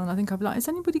gentle, and I think I'd be like, has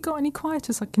anybody got any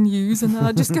quietus I can use? And then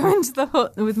I'd just go into the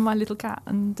hut with my little cat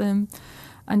and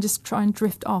just try and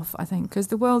drift off, I think, because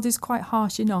the world is quite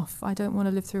harsh enough. I don't want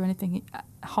to live through anything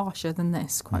harsher than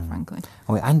this, quite frankly.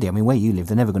 Oh, Andy, I mean, where you live,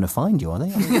 they're never going to find you, are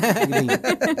they? I mean,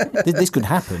 this could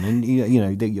happen, and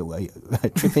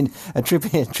a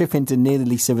trip into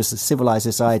nearly civilized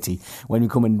society. When you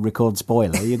come and record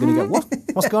Spoiler, you're going to go,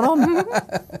 what's going on?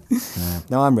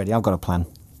 No, I'm ready. I've got a plan.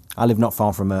 I live not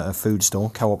far from a food store,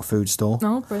 co-op food store.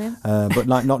 Oh, brilliant! But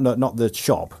like not the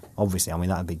shop, obviously. I mean,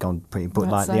 that'd be gone pretty. But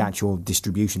like the actual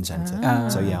distribution centre.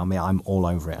 So yeah, I mean, I'm all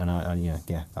over it, and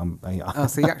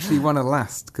so you actually want to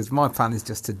last, because my plan is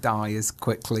just to die as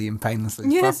quickly and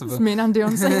painlessly as possible. Yes, me and Andy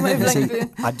on the same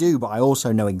wavelength. I do, but I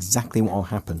also know exactly what will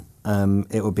happen.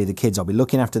 It will be the kids. I'll be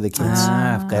looking after the kids.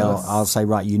 I'll say,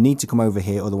 right, you need to come over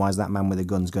here, otherwise that man with the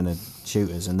gun's going to shoot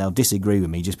us, and they'll disagree with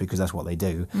me just because that's what they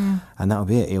do, and that'll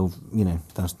be it.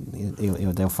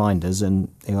 They'll find us, and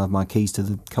he'll have my keys to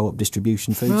the co-op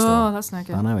distribution food store. Oh, that's no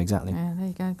good. I know, exactly. Yeah, there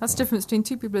you go. That's the difference between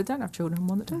two people that don't have children and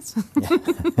one that does.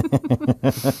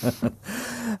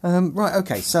 Right,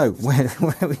 okay, so where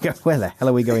we go? Where the hell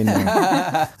are we going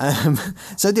now?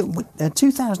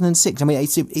 2006, I mean,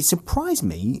 it surprised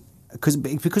me,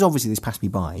 because obviously this passed me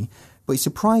by, but it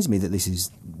surprised me that this is,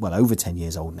 over 10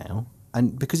 years old now,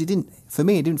 and because it didn't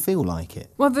feel like it.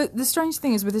 Well, the strange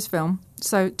thing is with this film,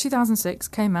 so 2006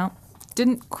 came out,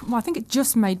 I think it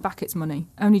just made back its money,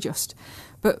 only just,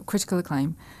 but critical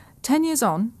acclaim. 10 years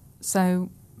on,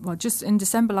 just in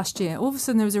December last year, all of a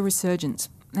sudden there was a resurgence,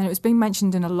 and it was being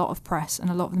mentioned in a lot of press and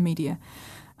a lot of the media.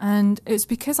 And it's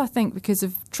because of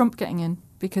Trump getting in,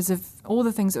 because of all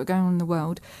the things that were going on in the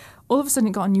world, all of a sudden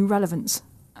it got a new relevance.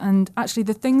 And actually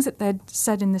the things that they'd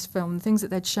said in this film, the things that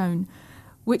they'd shown,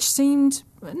 which seemed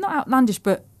not outlandish,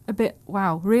 but a bit,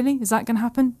 wow, really? Is that going to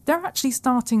happen? They're actually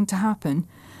starting to happen.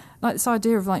 Like this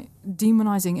idea of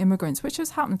demonising immigrants, which has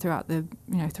happened throughout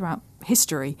throughout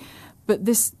history. But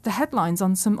the headlines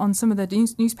on some of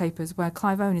the newspapers where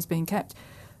Clive Owen is being kept,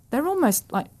 they're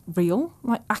almost real,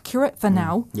 accurate for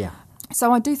now. Yeah.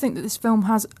 So I do think that this film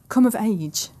has come of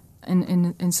age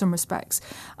in some respects.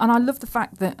 And I love the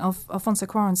fact that Alfonso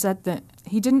Cuarón said that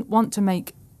he didn't want to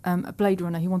make a Blade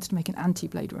Runner, he wanted to make an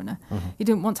anti-Blade Runner. Mm-hmm. He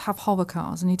didn't want to have hover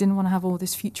cars, and he didn't want to have all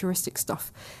this futuristic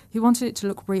stuff. He wanted it to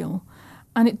look real.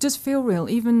 And it does feel real,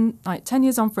 even 10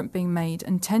 years on from it being made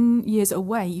and 10 years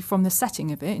away from the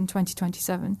setting of it in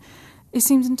 2027. It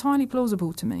seems entirely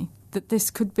plausible to me that this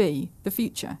could be the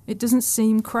future. It doesn't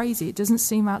seem crazy. It doesn't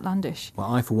seem outlandish. Well,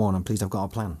 I, for one, am pleased I've got a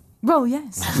plan. Well,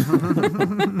 yes.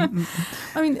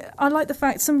 I mean, I like the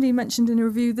fact somebody mentioned in a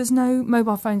review there's no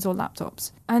mobile phones or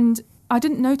laptops. And I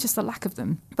didn't notice the lack of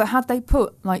them. But had they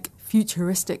put like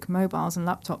futuristic mobiles and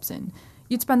laptops in,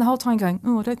 you'd spend the whole time going,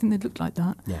 oh, I don't think they'd look like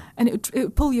that. Yeah. And it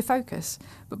would pull your focus.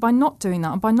 But by not doing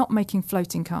that, and by not making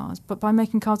floating cars, but by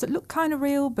making cars that look kind of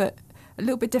real, but a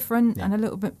little bit different and a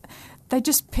little bit... They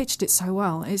just pitched it so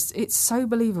well. It's so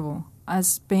believable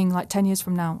as being like 10 years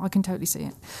from now. I can totally see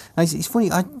it. It's funny,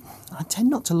 I tend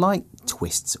not to like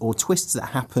twists or twists that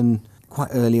happen quite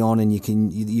early on and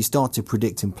you start to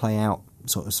predict and play out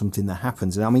sort of something that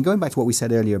happens. And I mean, going back to what we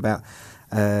said earlier about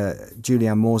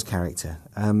Julianne Moore's character,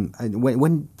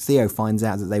 when Theo finds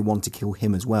out that they want to kill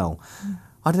him as well,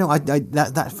 I don't know.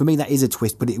 That for me, that is a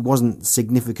twist, but it wasn't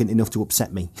significant enough to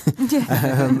upset me.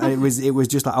 And it was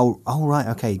just like, oh, right,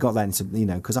 okay, you got that. And, you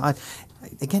know, because a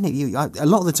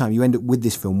lot of the time you end up with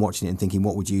this film watching it and thinking,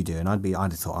 what would you do? And I'd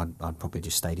have thought I'd probably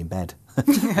just stayed in bed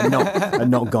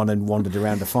and not gone and wandered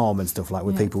around the farm and stuff like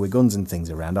with people with guns and things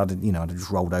around. I'd have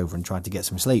just rolled over and tried to get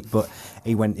some sleep. But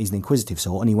he's an inquisitive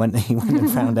sort, and he went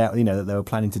and found out, you know, that they were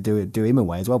planning to do him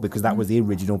away as well, because that was the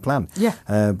original plan. Yeah.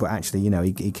 But actually, you know,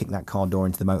 he kicked that car door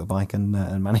into the motorbike and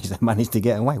managed to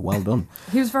get away. Well done.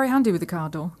 He was very handy with the car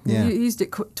door. Yeah. He used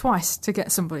it twice to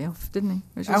get somebody off, didn't he?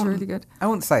 Which was really good. I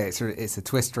wouldn't say it's a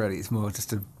twist, really. It's more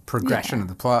just a progression of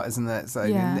the plot, isn't it? So,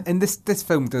 and this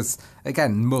film does,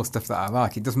 again, more stuff that I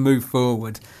like. It does move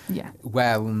forward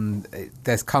well, and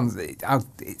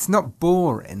it's not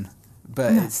boring,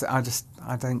 but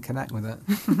I don't connect with it.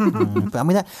 But I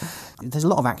mean, there's a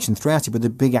lot of action throughout it, but the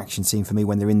big action scene for me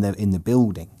when they're in the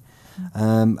building.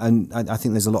 And I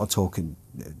think there's a lot of talk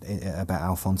about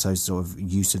Alfonso's sort of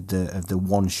use of the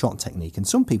one shot technique, and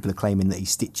some people are claiming that he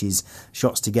stitches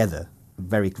shots together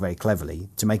very, very cleverly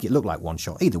to make it look like one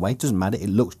shot. Either way, it doesn't matter, it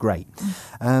looks great.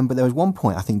 But there was one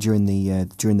point, I think, during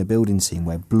the building scene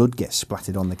where blood gets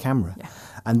splattered on the camera,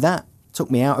 and that took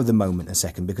me out of the moment a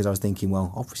second, because I was thinking,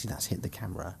 well, obviously that's hit the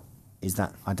camera. Is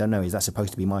that, I don't know, is that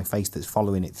supposed to be my face that's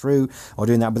following it through or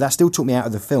doing that? But that still took me out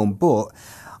of the film. But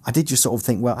I did just sort of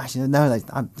think, well, actually, no,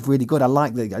 that's really good. I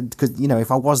like that, because, you know, if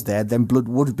I was there, then blood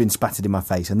would have been splattered in my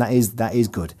face, and that is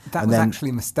good. That was actually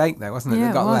a mistake, though, wasn't it? Yeah,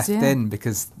 that got left in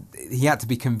because he had to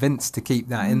be convinced to keep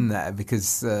that in there,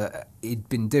 because he'd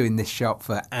been doing this shot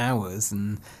for hours.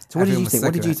 And so what did you think?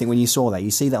 What did you think when you saw that? You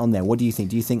see that on there. What do you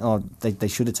think? Do you think, they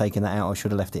should have taken that out or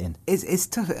should have left it in? It's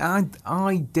tough.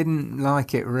 I didn't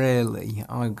like it, really.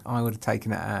 I would have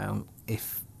taken it out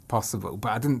if possible,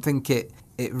 but I didn't think it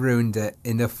ruined it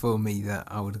enough for me that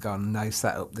I would have gone, no,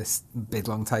 set up this big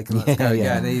long take and let's go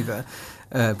again either.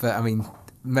 But I mean,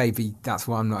 maybe that's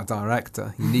why I'm not a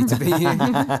director. You need to be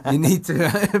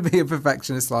be a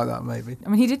perfectionist like that, maybe. I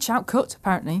mean, he did shout cut,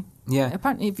 apparently. Yeah.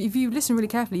 Apparently, if you listen really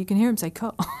carefully, you can hear him say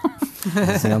cut. That's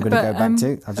the thing I'm going to go back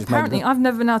to. Apparently, I've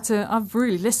never been able to. I've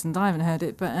really listened. I haven't heard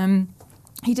it, but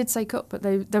he did say cut. But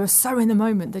they were so in the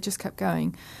moment, they just kept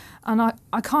going. And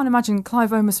I can't imagine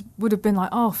Clive Omer would have been like,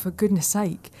 oh, for goodness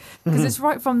sake. Because it's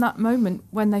right from that moment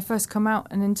when they first come out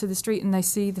and into the street and they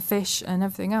see the fish and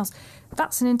everything else.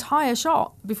 That's an entire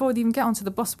shot before they even get onto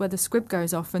the bus where the squib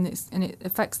goes off and it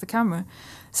affects the camera.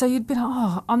 So you'd be like,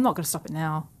 oh, I'm not going to stop it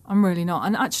now. I'm really not.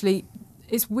 And actually,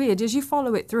 it's weird. As you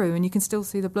follow it through and you can still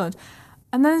see the blood.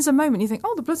 And then there's a moment you think,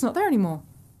 oh, the blood's not there anymore.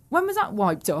 When was that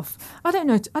wiped off? I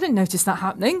didn't notice that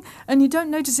happening. And you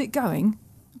don't notice it going.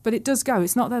 But it does go.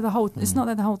 It's not there the whole. It's not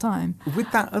there the whole time.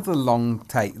 With that other long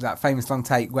take, that famous long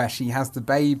take where she has the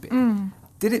baby,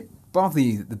 did it bother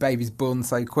you that the baby's born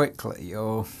so quickly,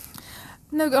 or?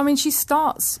 No, I mean she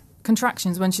starts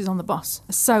contractions when she's on the bus.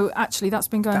 So actually, that's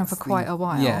been going on for quite a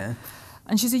while. Yeah.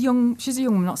 And she's a young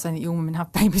woman. I'm not saying that young women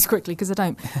have babies quickly, because I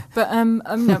don't. But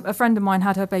a friend of mine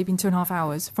had her baby in 2.5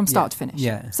 hours from start to finish.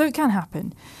 Yeah. So it can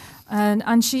happen.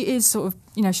 And she is sort of,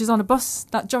 you know, she's on a bus,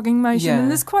 that jogging motion, and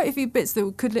there's quite a few bits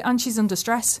that could, and she's under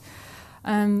stress.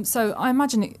 So I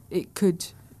imagine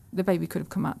the baby could have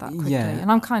come out that quickly. Yeah.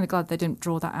 And I'm kind of glad they didn't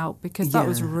draw that out, because that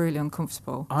was really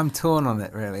uncomfortable. I'm torn on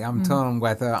it, really. I'm torn on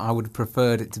whether I would have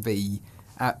preferred it to be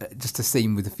just a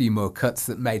scene with a few more cuts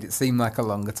that made it seem like a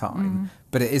longer time.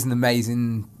 But it is an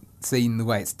amazing scene, the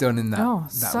way it's done in that. Oh,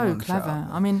 so one clever. shot.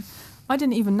 I mean, I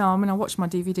didn't even know. I mean, I watched my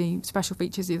DVD special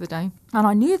features the other day, and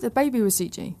I knew the baby was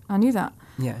CG. I knew that.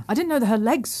 Yeah. I didn't know that her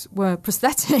legs were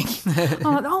prosthetic.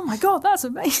 I'm like, oh my God, that's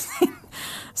amazing.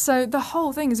 So the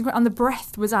whole thing is incredible. And the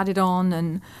breath was added on,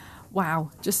 and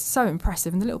wow, just so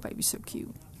impressive. And the little baby's so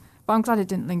cute. But I'm glad it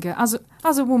didn't linger. As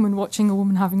a woman watching a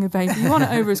woman having a baby, you want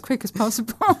it over as quick as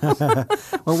possible.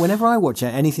 Well, whenever I watch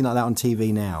anything like that on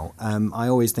TV now, I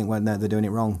always think, well, no, they're doing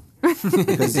it wrong.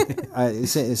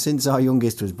 Because since our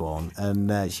youngest was born,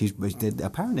 and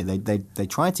apparently they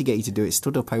tried to get you to do it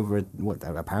stood up over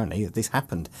apparently this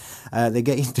happened. They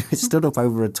get you to do it stood up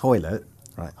over a toilet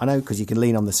Right, I know, because you can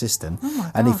lean on the cistern,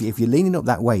 Oh and if you're leaning up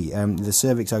that way, the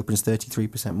cervix opens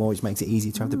 33% more, which makes it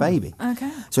easier to have the baby. Okay.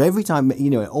 So every time,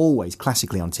 always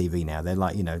classically on TV now, they're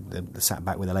like, they're sat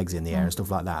back with their legs in the air and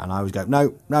stuff like that, and I always go,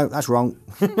 no, that's wrong,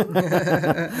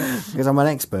 because I'm an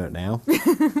expert now.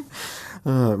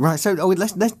 Right, so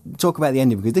let's talk about the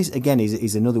ending, because this again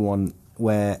is another one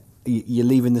where you're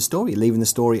leaving the story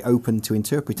open to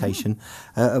interpretation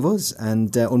of us,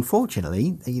 and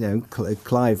unfortunately,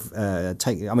 Clive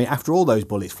after all those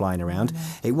bullets flying around,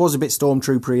 it was a bit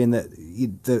stormtroopery in that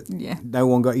no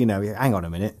one got, hang on a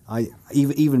minute,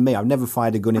 even me, I've never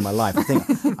fired a gun in my life. I think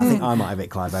I might have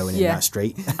hit Clive Owen in that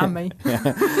street. And me.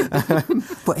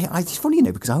 But it's funny,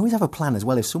 because I always have a plan as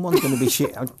well. If someone's going to be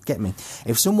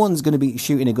if someone's going to be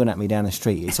shooting a gun at me down the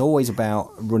street, it's always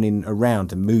about running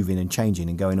around and moving and changing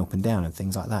and going up and down and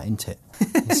things like that, isn't it?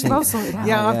 Well sorted out.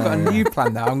 Yeah, I've got a new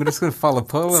plan now. I'm just going to follow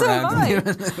Paul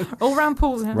around. All round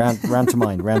Paul's house. Round to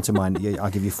mine.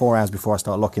 I'll give you 4 hours before I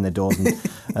start locking the doors and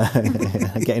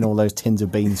getting all those tins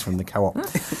of beans from the co-op.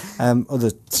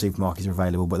 Other supermarkets are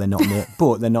available, but they're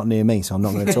not near me, so I'm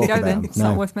not going to talk about them. It's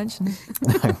not worth mentioning.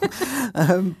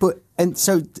 To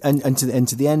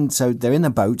the end. So they're in a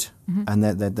boat, and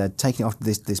they're taking it off to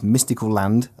this mystical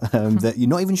land that you're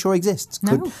not even sure exists.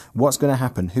 No. What's going to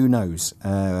happen? Who knows?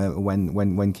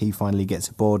 When Key finally gets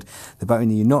aboard the boat,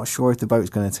 and you're not sure if the boat's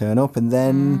going to turn up, and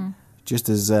then just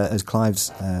as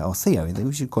Clive's or Theo,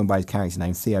 we should call him by his character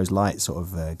name, Theo's light sort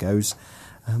of goes.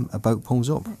 A boat pulls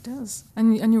up. It does,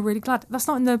 and you're really glad. That's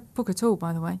not in the book at all,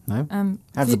 by the way. No.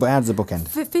 How does the book end?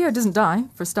 Theo doesn't die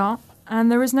for a start, and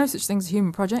there is no such thing as a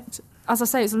human project. As I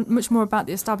say, it's much more about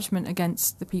the establishment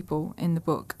against the people in the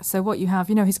book. So what you have,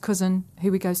 his cousin,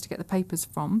 who he goes to get the papers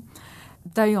from,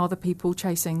 they are the people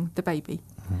chasing the baby,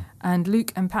 and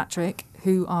Luke and Patrick,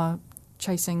 who are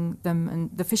chasing them, and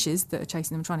the fishes that are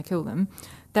chasing them, trying to kill them,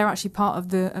 they're actually part of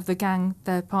the gang.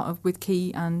 They're part of with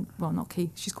Key and, well, not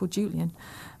Key, she's called Julian,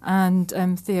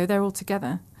 and Theo. They're all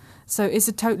together. So it's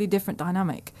a totally different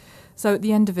dynamic. So at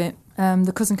the end of it,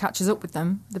 the cousin catches up with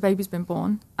them. The baby's been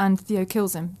born, and Theo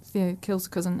kills him. Theo kills the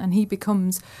cousin, and he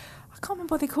becomes, I can't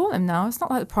remember what they call him now. It's not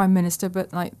like the Prime Minister,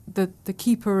 but like the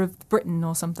keeper of Britain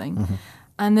or something. Mm-hmm.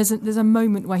 And there's a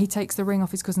moment where he takes the ring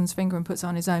off his cousin's finger and puts it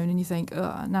on his own, and you think,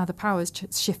 now the power's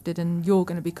shifted, and you're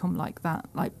going to become like that.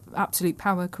 Like, absolute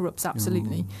power corrupts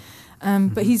absolutely.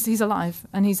 But he's alive,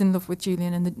 and he's in love with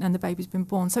Julian, and the baby's been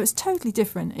born. So it's totally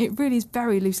different. It really is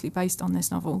very loosely based on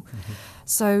this novel. Mm-hmm.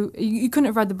 So you couldn't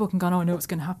have read the book and gone, oh, I know what's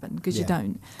going to happen, because you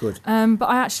don't. Good. But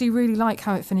I actually really like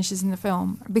how it finishes in the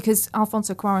film, because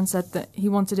Alfonso Cuarón said that he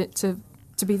wanted it to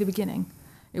be the beginning.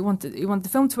 He wanted the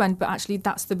film to end, but actually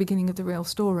that's the beginning of the real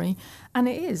story. And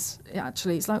it is,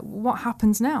 actually. It's like, what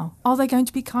happens now? Are they going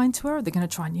to be kind to her? Are they going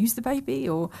to try and use the baby?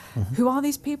 Or who are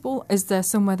these people? Is there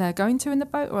somewhere they're going to in the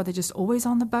boat? Or are they just always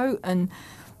on the boat? And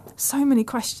so many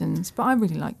questions. But I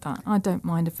really like that. I don't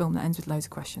mind a film that ends with loads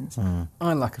of questions. I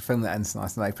like a film that ends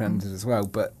nice and open-ended as well.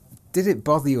 But did it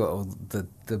bother you at all that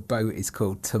the boat is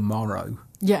called Tomorrow?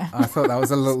 Yeah. I thought that was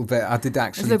a little bit... I did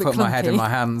actually put my head in my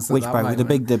hands. Which boat? The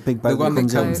big boat? The one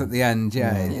that comes at the end,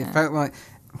 yeah. It felt like,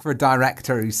 for a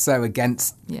director who's so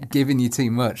against giving you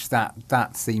too much,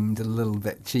 that seemed a little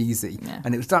bit cheesy. Yeah.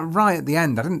 And it was done right at the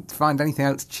end. I didn't find anything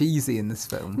else cheesy in this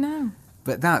film. No.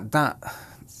 But that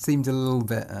seemed a little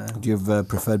bit... Would you have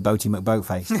preferred Boaty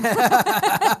McBoatface?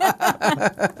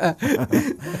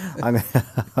 I'm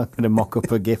going to mock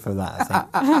up a gif of that,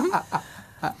 I think.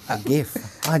 A GIF.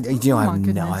 I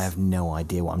have no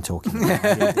idea what I'm talking about.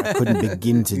 I couldn't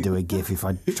begin to do a GIF if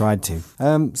I tried to.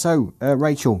 So,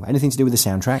 Rachel, anything to do with the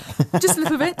soundtrack? Just a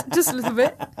little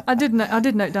bit. I did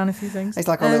note down a few things. It's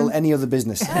like a little any other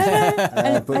business.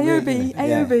 AOB.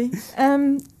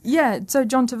 So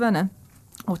John Taverner,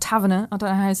 or Taverner, I don't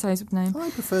know how you say his name. I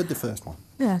preferred the first one.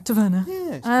 Yeah, Taverner.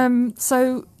 Yes.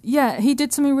 He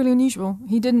did something really unusual.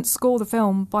 He didn't score the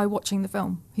film by watching the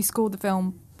film. He scored the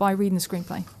film by reading the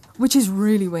screenplay, which is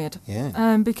really weird.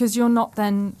 Yeah. Because you're not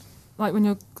then, like when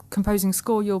you're composing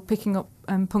score, you're picking up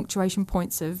punctuation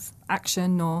points of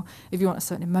action, or if you want a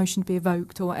certain emotion to be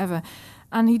evoked or whatever.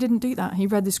 And he didn't do that. He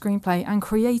read the screenplay and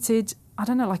created, I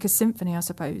don't know, like a symphony, I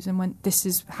suppose, and went, this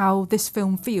is how this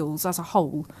film feels as a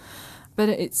whole. But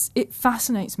it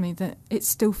fascinates me that it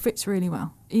still fits really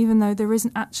well, even though there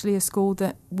isn't actually a score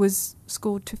that was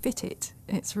scored to fit it.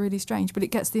 It's really strange, but it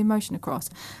gets the emotion across.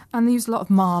 And they use a lot of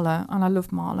Mahler, and I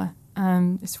love Mahler.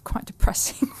 It's quite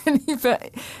depressing, really,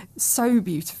 but so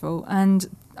beautiful. And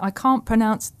I can't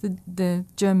pronounce the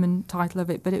German title of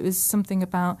it, but it was something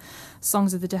about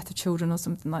Songs of the Death of Children or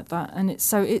something like that. And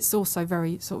it's also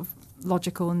very sort of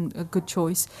logical and a good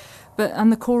choice.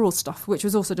 And the choral stuff, which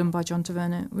was also done by John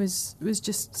Taverner, was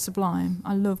just sublime.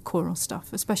 I love choral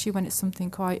stuff, especially when it's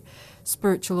something quite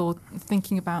spiritual or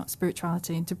thinking about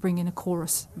spirituality, and to bring in a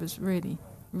chorus was really,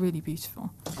 really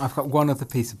beautiful. I've got one other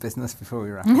piece of business before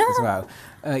we wrap up as well.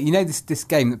 You know this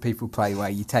game that people play where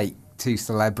you take two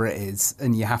celebrities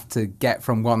and you have to get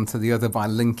from one to the other by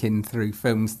linking through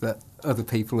films that other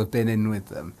people have been in with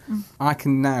them. I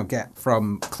can now get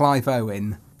from Clive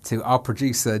Owen to our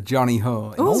producer Johnny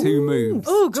Hoare in 2 moves.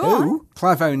 Oh, go on.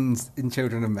 Clive Owen's in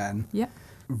Children of Men. Yeah.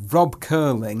 Rob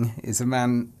Curling is a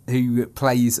man who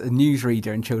plays a newsreader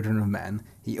in Children of Men.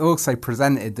 He also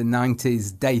presented the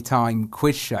 90s daytime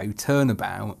quiz show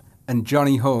Turnabout, and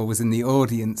Johnny Hoare was in the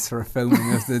audience for a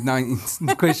filming of the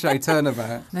 90s quiz show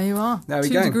Turnabout. There you are. There we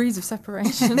 2 go. degrees of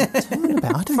separation.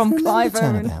 Turnabout. I don't From remember Clive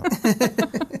Owen.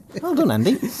 Turnabout. Well done,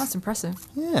 Andy. That's impressive.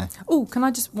 Yeah. Oh, can I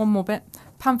just, one more bit?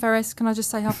 Pam Ferris, can I just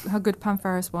say how good Pam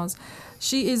Ferris was?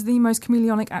 She is the most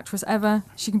chameleonic actress ever.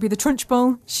 She can be the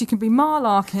Trunchbull, she can be Ma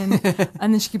Larkin,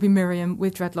 and then she can be Miriam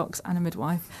with dreadlocks and a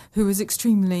midwife, who was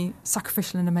extremely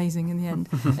sacrificial and amazing in the end.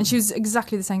 And she was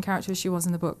exactly the same character as she was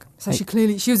in the book. So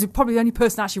she was probably the only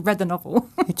person that actually read the novel.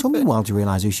 It took me a while to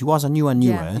realise who she was. I knew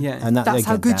her. Yeah. And That's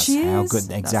how good she is.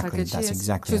 Exactly. That's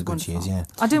exactly how good she is, yeah.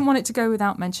 I didn't want it to go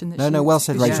without mention that No, well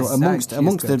said, Rachel. Yes,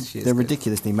 amongst the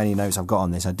ridiculously many notes I've got on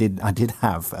this, I did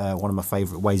have one of my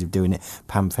favourite ways of doing it,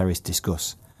 Pam Ferris discuss.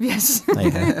 Yes. There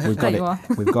you go. We've got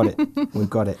it. We've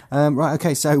got it. Right,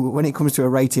 okay, so when it comes to a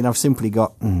rating, I've simply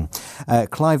got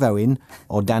Clive Owen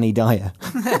or Danny Dyer.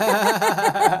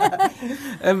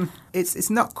 It's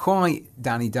not quite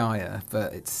Danny Dyer,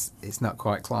 but it's not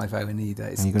quite Clive Owen either.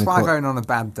 It's Are you gonna Clive call it- Owen on a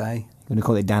bad day. I'm going to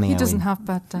call it Danny He Owen. doesn't have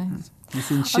bad days. You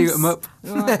can shoot him up.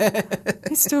 Right.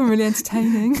 It's still really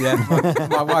entertaining. Yeah,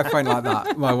 my wife won't like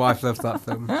that. My wife loves that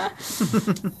film.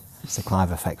 It's the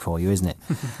Clive effect for you, isn't it?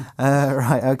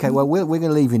 Right, okay, well, we're going to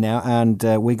leave you now, and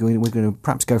we're going to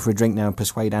perhaps go for a drink now and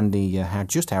persuade Andy how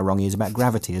wrong he is about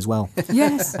Gravity as well.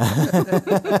 Yes.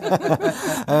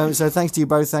 So thanks to you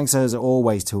both. Thanks, as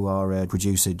always, to our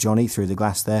producer, Johnny, through the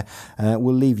glass there.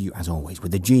 We'll leave you, as always,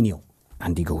 with the genial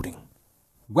Andy Goulding.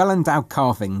 Well-endowed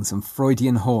carvings and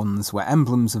Freudian horns were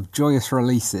emblems of joyous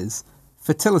releases,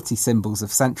 fertility symbols of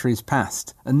centuries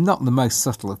past, and not the most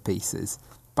subtle of pieces.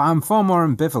 But I'm far more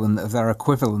ambivalent of their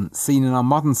equivalent seen in our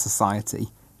modern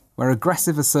society, where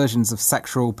aggressive assertions of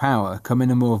sexual power come in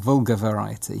a more vulgar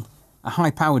variety. A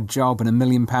high-powered job and £1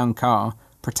 million car,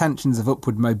 pretensions of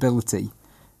upward mobility,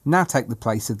 now take the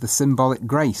place of the symbolic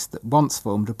grace that once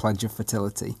formed a pledge of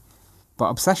fertility. But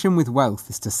obsession with wealth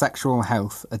is to sexual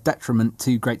health a detriment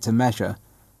too great to measure,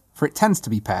 for it tends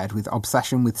to be paired with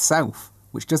obsession with self,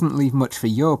 which doesn't leave much for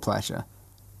your pleasure.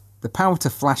 The power to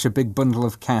flash a big bundle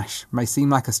of cash may seem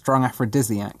like a strong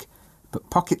aphrodisiac, but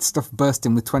pocket stuff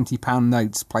bursting with £20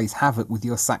 notes plays havoc with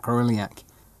your sacroiliac.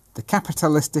 The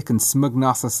capitalistic and smug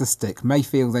narcissistic may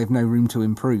feel they've no room to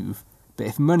improve, but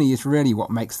if money is really what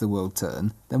makes the world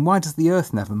turn, then why does the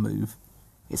earth never move?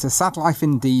 It's a sad life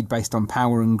indeed based on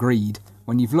power and greed,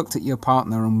 when you've looked at your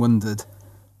partner and wondered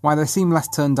why they seem less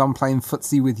turned on playing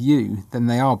footsie with you than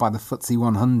they are by the footsie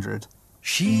 100.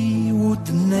 She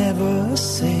would never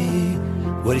say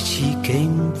where she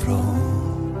came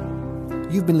from.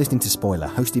 You've been listening to Spoiler,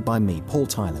 hosted by me, Paul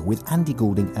Tyler, with Andy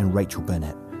Goulding and Rachel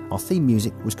Burnett. Our theme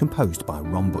music was composed by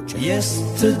Ron Butcher.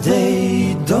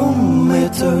 Yesterday don't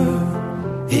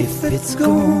matter if it's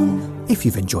gone. If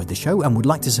you've enjoyed the show and would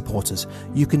like to support us,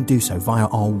 you can do so via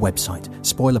our website,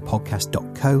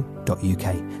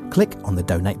 spoilerpodcast.co.uk. Click on the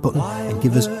donate button and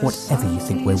give us whatever you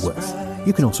think we're worth.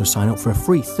 You can also sign up for a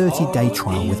free 30-day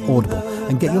trial with Audible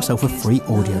and get yourself a free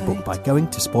audiobook by going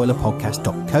to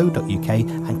spoilerpodcast.co.uk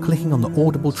and clicking on the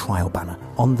Audible trial banner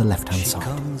on the left-hand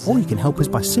side. Or you can help us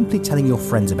by simply telling your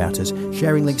friends about us,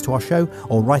 sharing links to our show,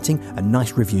 or writing a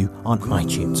nice review on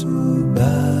iTunes.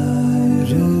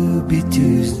 Ruby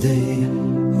Tuesday,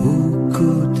 who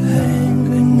could hang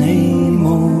a name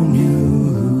on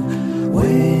you?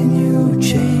 When you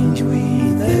change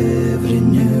with every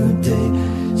new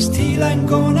day, still I'm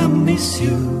gonna miss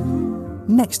you.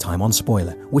 Next time on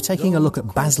Spoiler, we're taking a look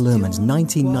at Baz Luhrmann's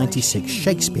 1996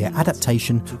 Shakespeare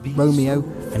adaptation, Romeo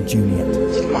and Juliet.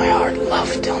 Did my heart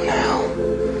love till now?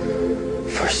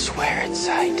 For swear at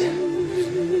sight,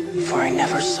 for I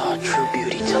never saw true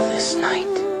beauty till this night.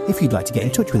 If you'd like to get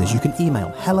in touch with us, you can email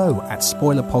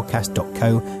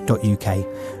hello@spoilerpodcast.co.uk.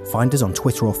 Find us on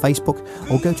Twitter or Facebook,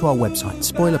 or go to our website,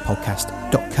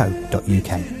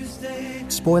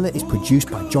 spoilerpodcast.co.uk. Spoiler is produced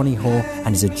by Johnny Hoare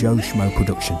and is a Joe Schmo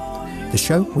production. The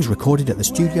show was recorded at the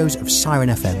studios of Siren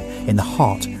FM in the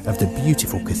heart of the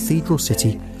beautiful cathedral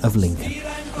city of Lincoln.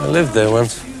 I lived there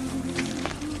once.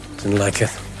 Didn't like it.